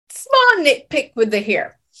small nitpick with the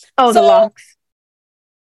hair. Oh, the locks.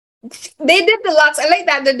 They did the locks. I like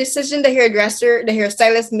that the decision the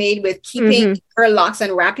hairstylist made with keeping her locks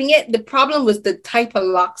and wrapping it. The problem was the type of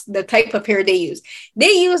locks, the type of hair they use.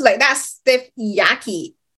 They use like that stiff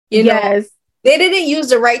yaki, you know. They didn't use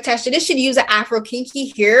the right texture. They should use an Afro kinky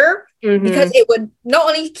hair because it would not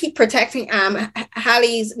only keep protecting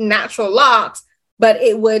Hallie's natural locks, but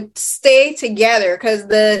it would stay together because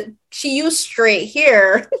she used straight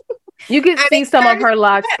hair. You could see some of her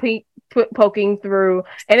locks poking through,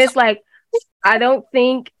 and it's like, I don't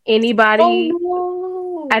think anybody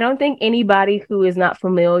who is not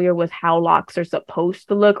familiar with how locks are supposed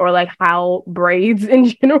to look, or like how braids in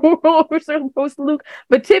general are supposed to look,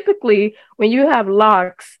 but typically when you have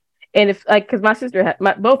locks, and if like, because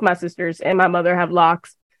both my sisters and my mother have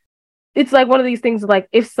locks, it's like one of these things like,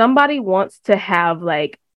 if somebody wants to have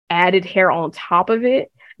like added hair on top of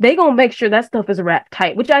it, they gonna make sure that stuff is wrapped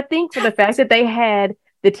tight, which I think for the fact that they had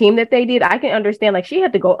the team that they did, I can understand. Like, she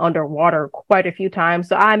had to go underwater quite a few times,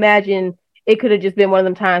 so I imagine it could have just been one of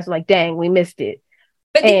them times like, dang, we missed it.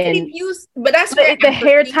 But the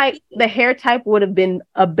hair type would have been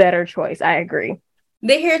a better choice. I agree.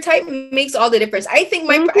 The hair type makes all the difference. I think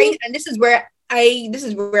and this is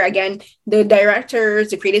where again the directors,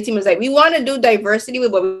 the creative team was like, we want to do diversity,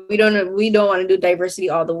 but we don't want to do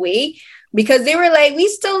diversity all the way, because they were like, we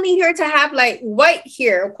still need her to have like white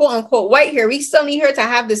hair, quote unquote white hair. We still need her to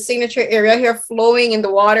have the signature area hair flowing in the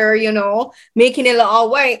water, you know, making it all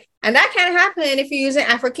white. And that can't happen if you're using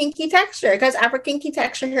Afro kinky texture, because Afro kinky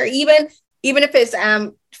texture hair, even if it's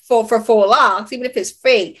for full locks, even if it's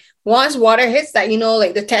fake, once water hits that, you know,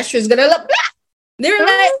 like the texture is gonna look black. They're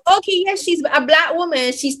like, okay, yes, she's a black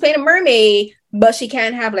woman, she's playing a mermaid, but she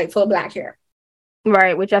can't have like full black hair.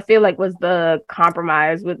 Right, which I feel like was the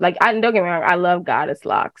compromise with, like, don't get me wrong, I love goddess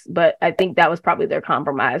locks, but I think that was probably their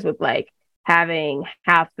compromise with like, having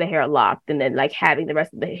half the hair locked and then like having the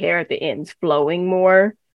rest of the hair at the ends flowing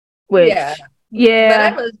more, which But I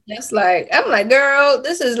yeah, was just like, I'm like, girl,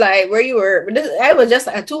 this is like where you were. I was just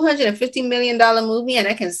like a $250 million movie, and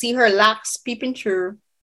I can see her locks peeping through.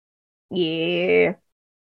 yeah.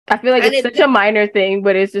 I feel like And it's such a minor thing,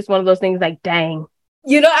 but it's just one of those things like, dang,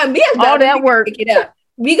 and we as all black women that can work. pick it up.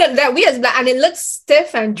 We got that we as black, and it looks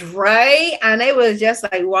stiff and dry, and I was just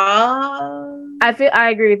like, wow. I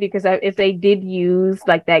agree with you because if they did use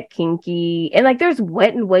like that kinky and like there's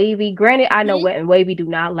wet and wavy. Granted, I know wet and wavy do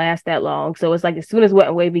not last that long, so it's like as soon as wet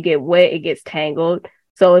and wavy get wet, it gets tangled.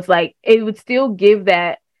 So it's like it would still give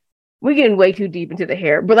that. We're getting way too deep into the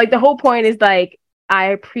hair, but like the whole point is like I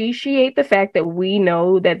appreciate the fact that we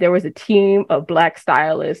know that there was a team of black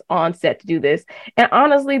stylists on set to do this, and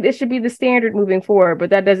honestly, this should be the standard moving forward. But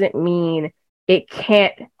that doesn't mean it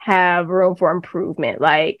can't have room for improvement.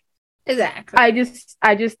 Like Exactly.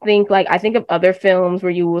 I just think like I think of other films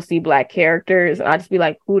where you will see black characters and I just be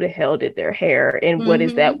like, who the hell did their hair and what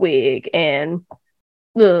is that wig? And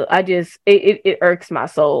ugh, it irks my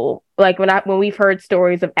soul. Like when we've heard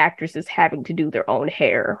stories of actresses having to do their own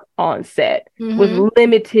hair on set with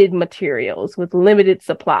limited materials, with limited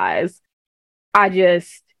supplies. I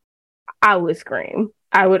would scream.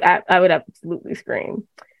 I would absolutely scream.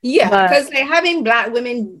 Yeah, But because like having black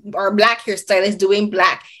women or black hairstylists doing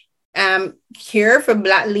black hair for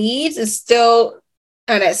black leads is still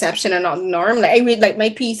an exception and not the norm. Like I read like my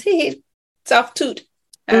piece, hey, soft toot.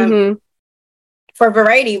 For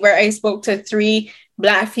Variety, where I spoke to 3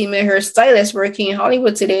 black female hairstylists working in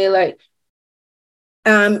Hollywood today. Like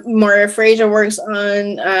Maria Fraser works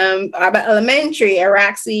on Abbott Elementary,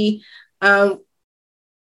 Araxi,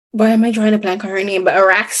 why am I drawing a blank on her name? But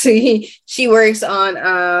Araxi, she works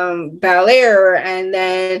on Bel Air, and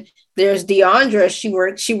then there's Deandra.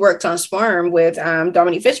 She worked on Swarm with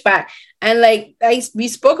Dominique Fishback. And like we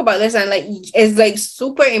spoke about this, and like it's like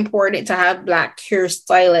super important to have black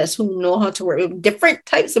hairstylists who know how to work with different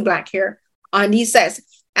types of black hair on these sets.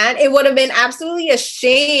 And it would have been absolutely a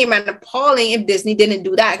shame and appalling if Disney didn't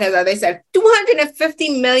do that, because as I said,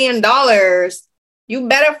 $250 million. You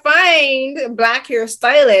better find black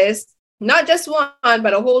hairstylists, not just one,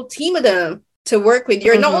 but a whole team of them to work with.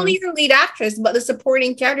 You're not only your lead actress, but the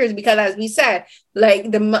supporting characters. Because as we said, like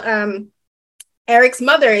the Eric's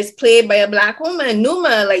mother is played by a black woman,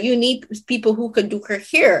 Numa. Like you need people who could do her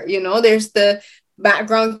hair. There's the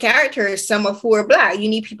background characters, some of who are black. You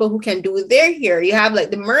need people who can do their hair. You have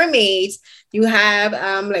like the mermaids. You have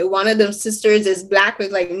like one of them sisters is black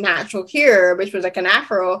with like natural hair, which was like an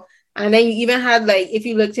afro. And then you even had like, if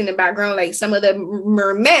you looked in the background, like some of the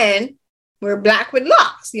mermen were black with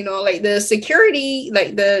locks, like the security,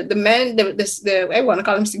 like the men, the I want to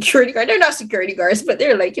call them security guards. They're not security guards, but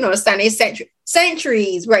they're like, standing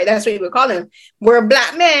sentries, right? That's what you would call them, were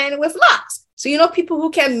black men with locks. So, people who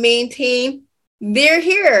can maintain their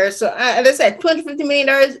hair. So as I said, $250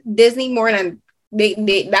 million, Disney more than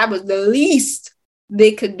that was the least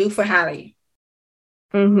they could do for Halle.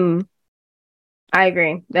 I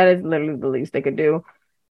agree. That is literally the least they could do.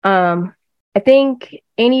 I think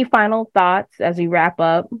any final thoughts as we wrap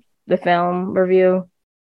up the film review?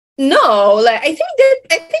 No, like I think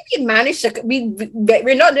we managed to.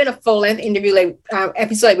 We're not doing a full length interview like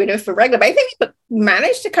episode like we're doing for regular, but I think we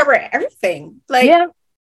managed to cover everything. Like, yeah,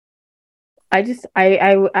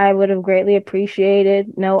 I would have greatly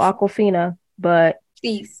apprecited no Aquafina, but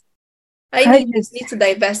please, I just need to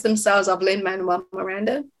divest themselves of Lin-Manuel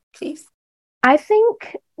Miranda, please. I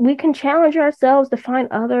think we can challenge ourselves to find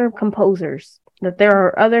other composers. That there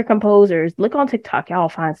are other composers. Look on TikTok, y'all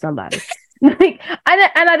find somebody. And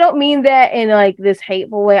I don't mean that in like this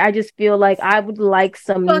hateful way. I just feel like I would like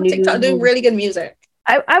some on new TikTok doing really good music.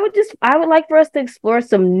 I would like for us to explore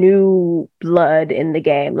some new blood in the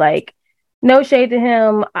game. Like, no shade to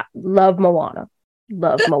him. I love Moana.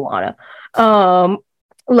 Loved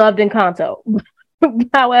Encanto.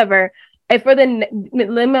 However, for the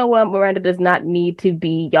Lin-Manuel Miranda does not need to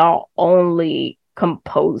be y'all only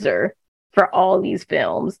composer for all these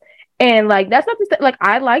films. And like that's not to say, like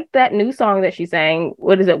I like that new song that she sang.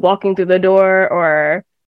 What is it? Walking Through the Door or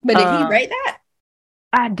But did he write that?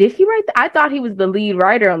 Did he write that? I thought he was the lead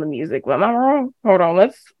writer on the music. Well, am I wrong? Hold on,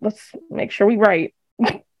 let's make sure we write.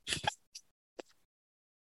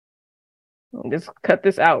 Just cut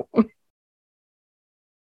this out.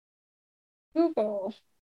 Google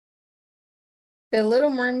the Little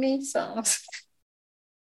Mermaid songs.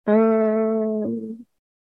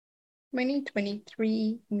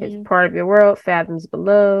 2023. It's Part of Your World, Fathoms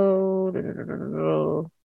Below.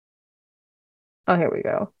 Oh, here we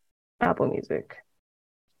go. Apple Music.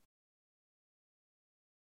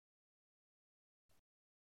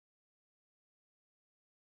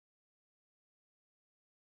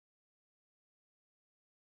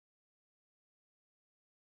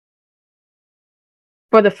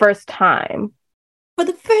 for the first time. For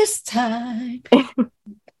the first time.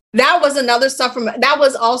 That was another song from,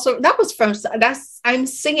 I'm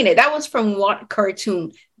singing it. That was from what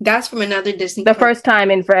cartoon? That's from another Disney. The First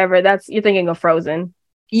Time in Forever. You're thinking of Frozen.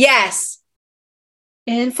 Yes.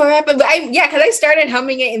 And forever. Because I started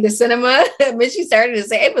humming it in the cinema. When she started to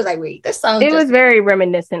say it, was like, wait, this song. It was very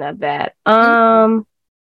reminiscent of that.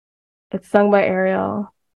 It's sung by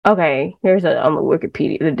Ariel. Okay, here's on the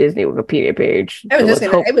Wikipedia, the Disney Wikipedia page. I was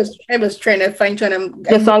trying to find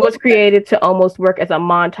the song was created to almost work as a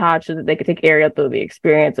montage so that they could take Ariel through the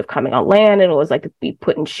experience of coming on land, and it was like to be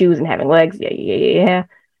put in shoes and having legs. Yeah.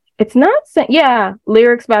 It's not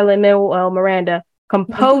lyrics by Lin-Manuel Miranda,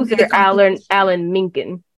 composer Alan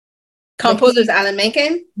Menken. Composer's Alan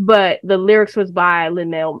Menken, but the lyrics was by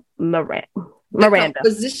Lin-Manuel Miranda. The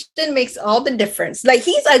composition makes all the difference. Like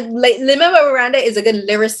Lin-Manuel Miranda is a good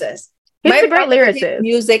lyricist. He's a great lyricist.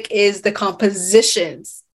 Music is the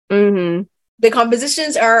compositions. Mm-hmm. The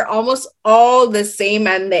compositions are almost all the same,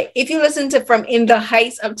 and if you listen to from In the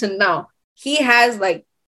Heights up to now, he has like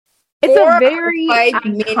it's a very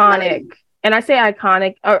iconic, and I say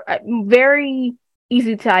iconic, or very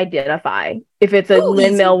easy to identify if it's a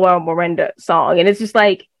Lin-Manuel Miranda song, and it's just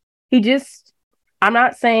like I'm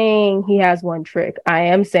not saying he has one trick. I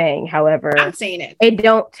am saying, however, I'm saying it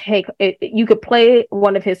don't take it. You could play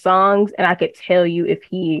one of his songs, and I could tell you if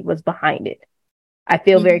he was behind it. I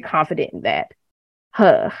feel very confident in that.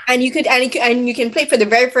 And you can play for the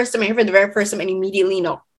very first time, and hear for the very first time, and immediately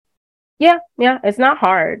know. Yeah. It's not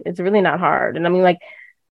hard. It's really not hard. And I mean, like,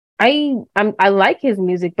 I like his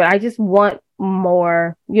music, but I just want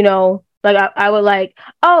more. You know, like I would like.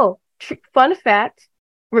 Oh, fun fact.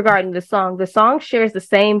 Regarding the song shares the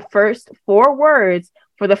same first 4 words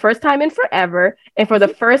for the first time in forever and for the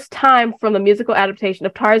first time from the musical adaptation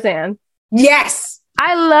of Tarzan. Yes,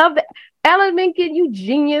 I love that. Alan Menken, you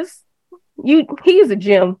genius. He's a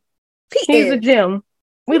gem. He's a gem.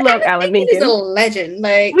 We love Alan Menken. He's a legend.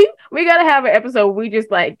 Like we gotta have an episode where we just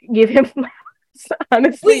like give him flowers.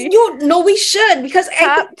 Honestly, we should, because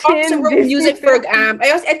I think he also wrote music for.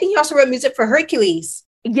 I think he also wrote music for Hercules.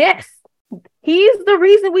 Yes. He's the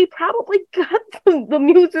reason we probably got the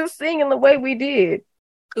music singing the way we did.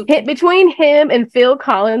 Between him and Phil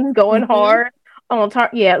Collins going hard on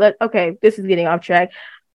top. Yeah, okay, this is getting off track.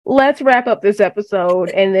 Let's wrap up this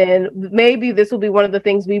episode, and then maybe this will be one of the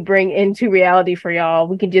things we bring into reality for y'all.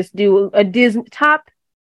 We can just do a Disney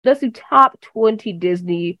let's do top 20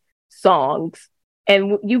 Disney songs.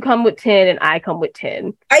 And you come with 10 and I come with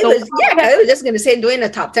 10. I was just going to say doing a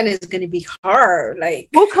top 10 is going to be hard. Like,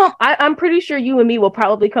 we'll come. I'm pretty sure you and me will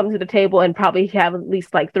probably come to the table and probably have at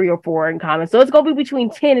least like 3 or 4 in common. So it's going to be between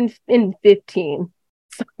 10 and 15.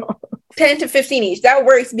 So. 10 to 15 each. That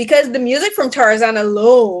works because the music from Tarzan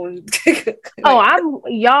alone.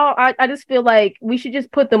 I just feel like we should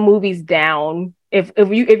just put the movies down. If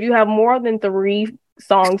you have more than 3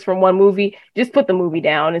 songs from one movie, just put the movie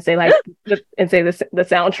down and say the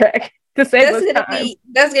soundtrack to save us time.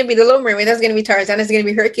 That's gonna be the Little Mermaid. That's gonna be Tarzan. That's gonna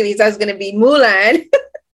be Hercules. That's gonna be Mulan.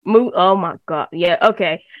 Oh my god! Yeah.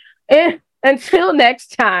 Okay. And until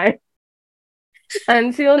next time. I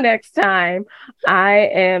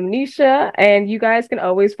am Nisha, and you guys can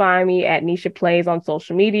always find me at Nisha Plays on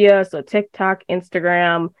social media. So TikTok,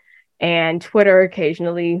 Instagram, and Twitter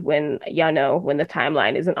occasionally when the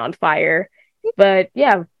timeline isn't on fire. But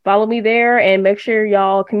yeah, follow me there and make sure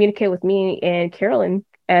y'all communicate with me and Carolyn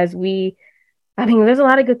there's a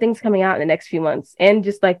lot of good things coming out in the next few months, and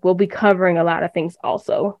just like we'll be covering a lot of things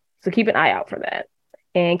also. So keep an eye out for that.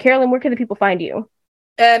 And Carolyn, where can the people find you?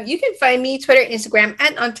 You can find me Twitter, Instagram,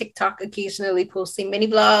 and on TikTok, occasionally posting mini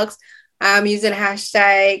vlogs. Using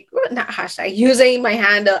using my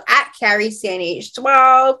handle at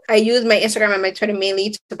CarrieCNH12. I use my Instagram and my Twitter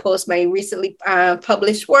mainly to post my recently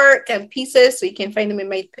published work and pieces. So you can find them in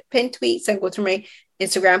my pinned tweets and go to my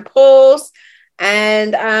Instagram posts.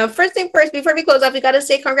 And first thing first, before we close off, we got to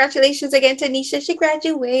say congratulations again to Nisha. She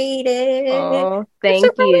graduated. Oh, thank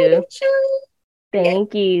you.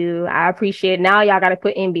 Thank you. I appreciate it. Now y'all got to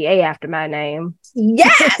put MBA after my name.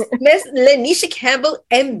 Yes, Miss Lanisha Campbell,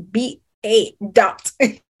 MBA.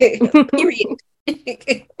 Period.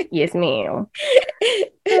 Yes, ma'am.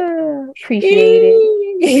 Appreciate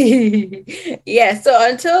it. Yeah, so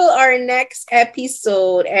until our next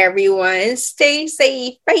episode, everyone, stay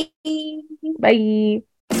safe. Bye. Bye.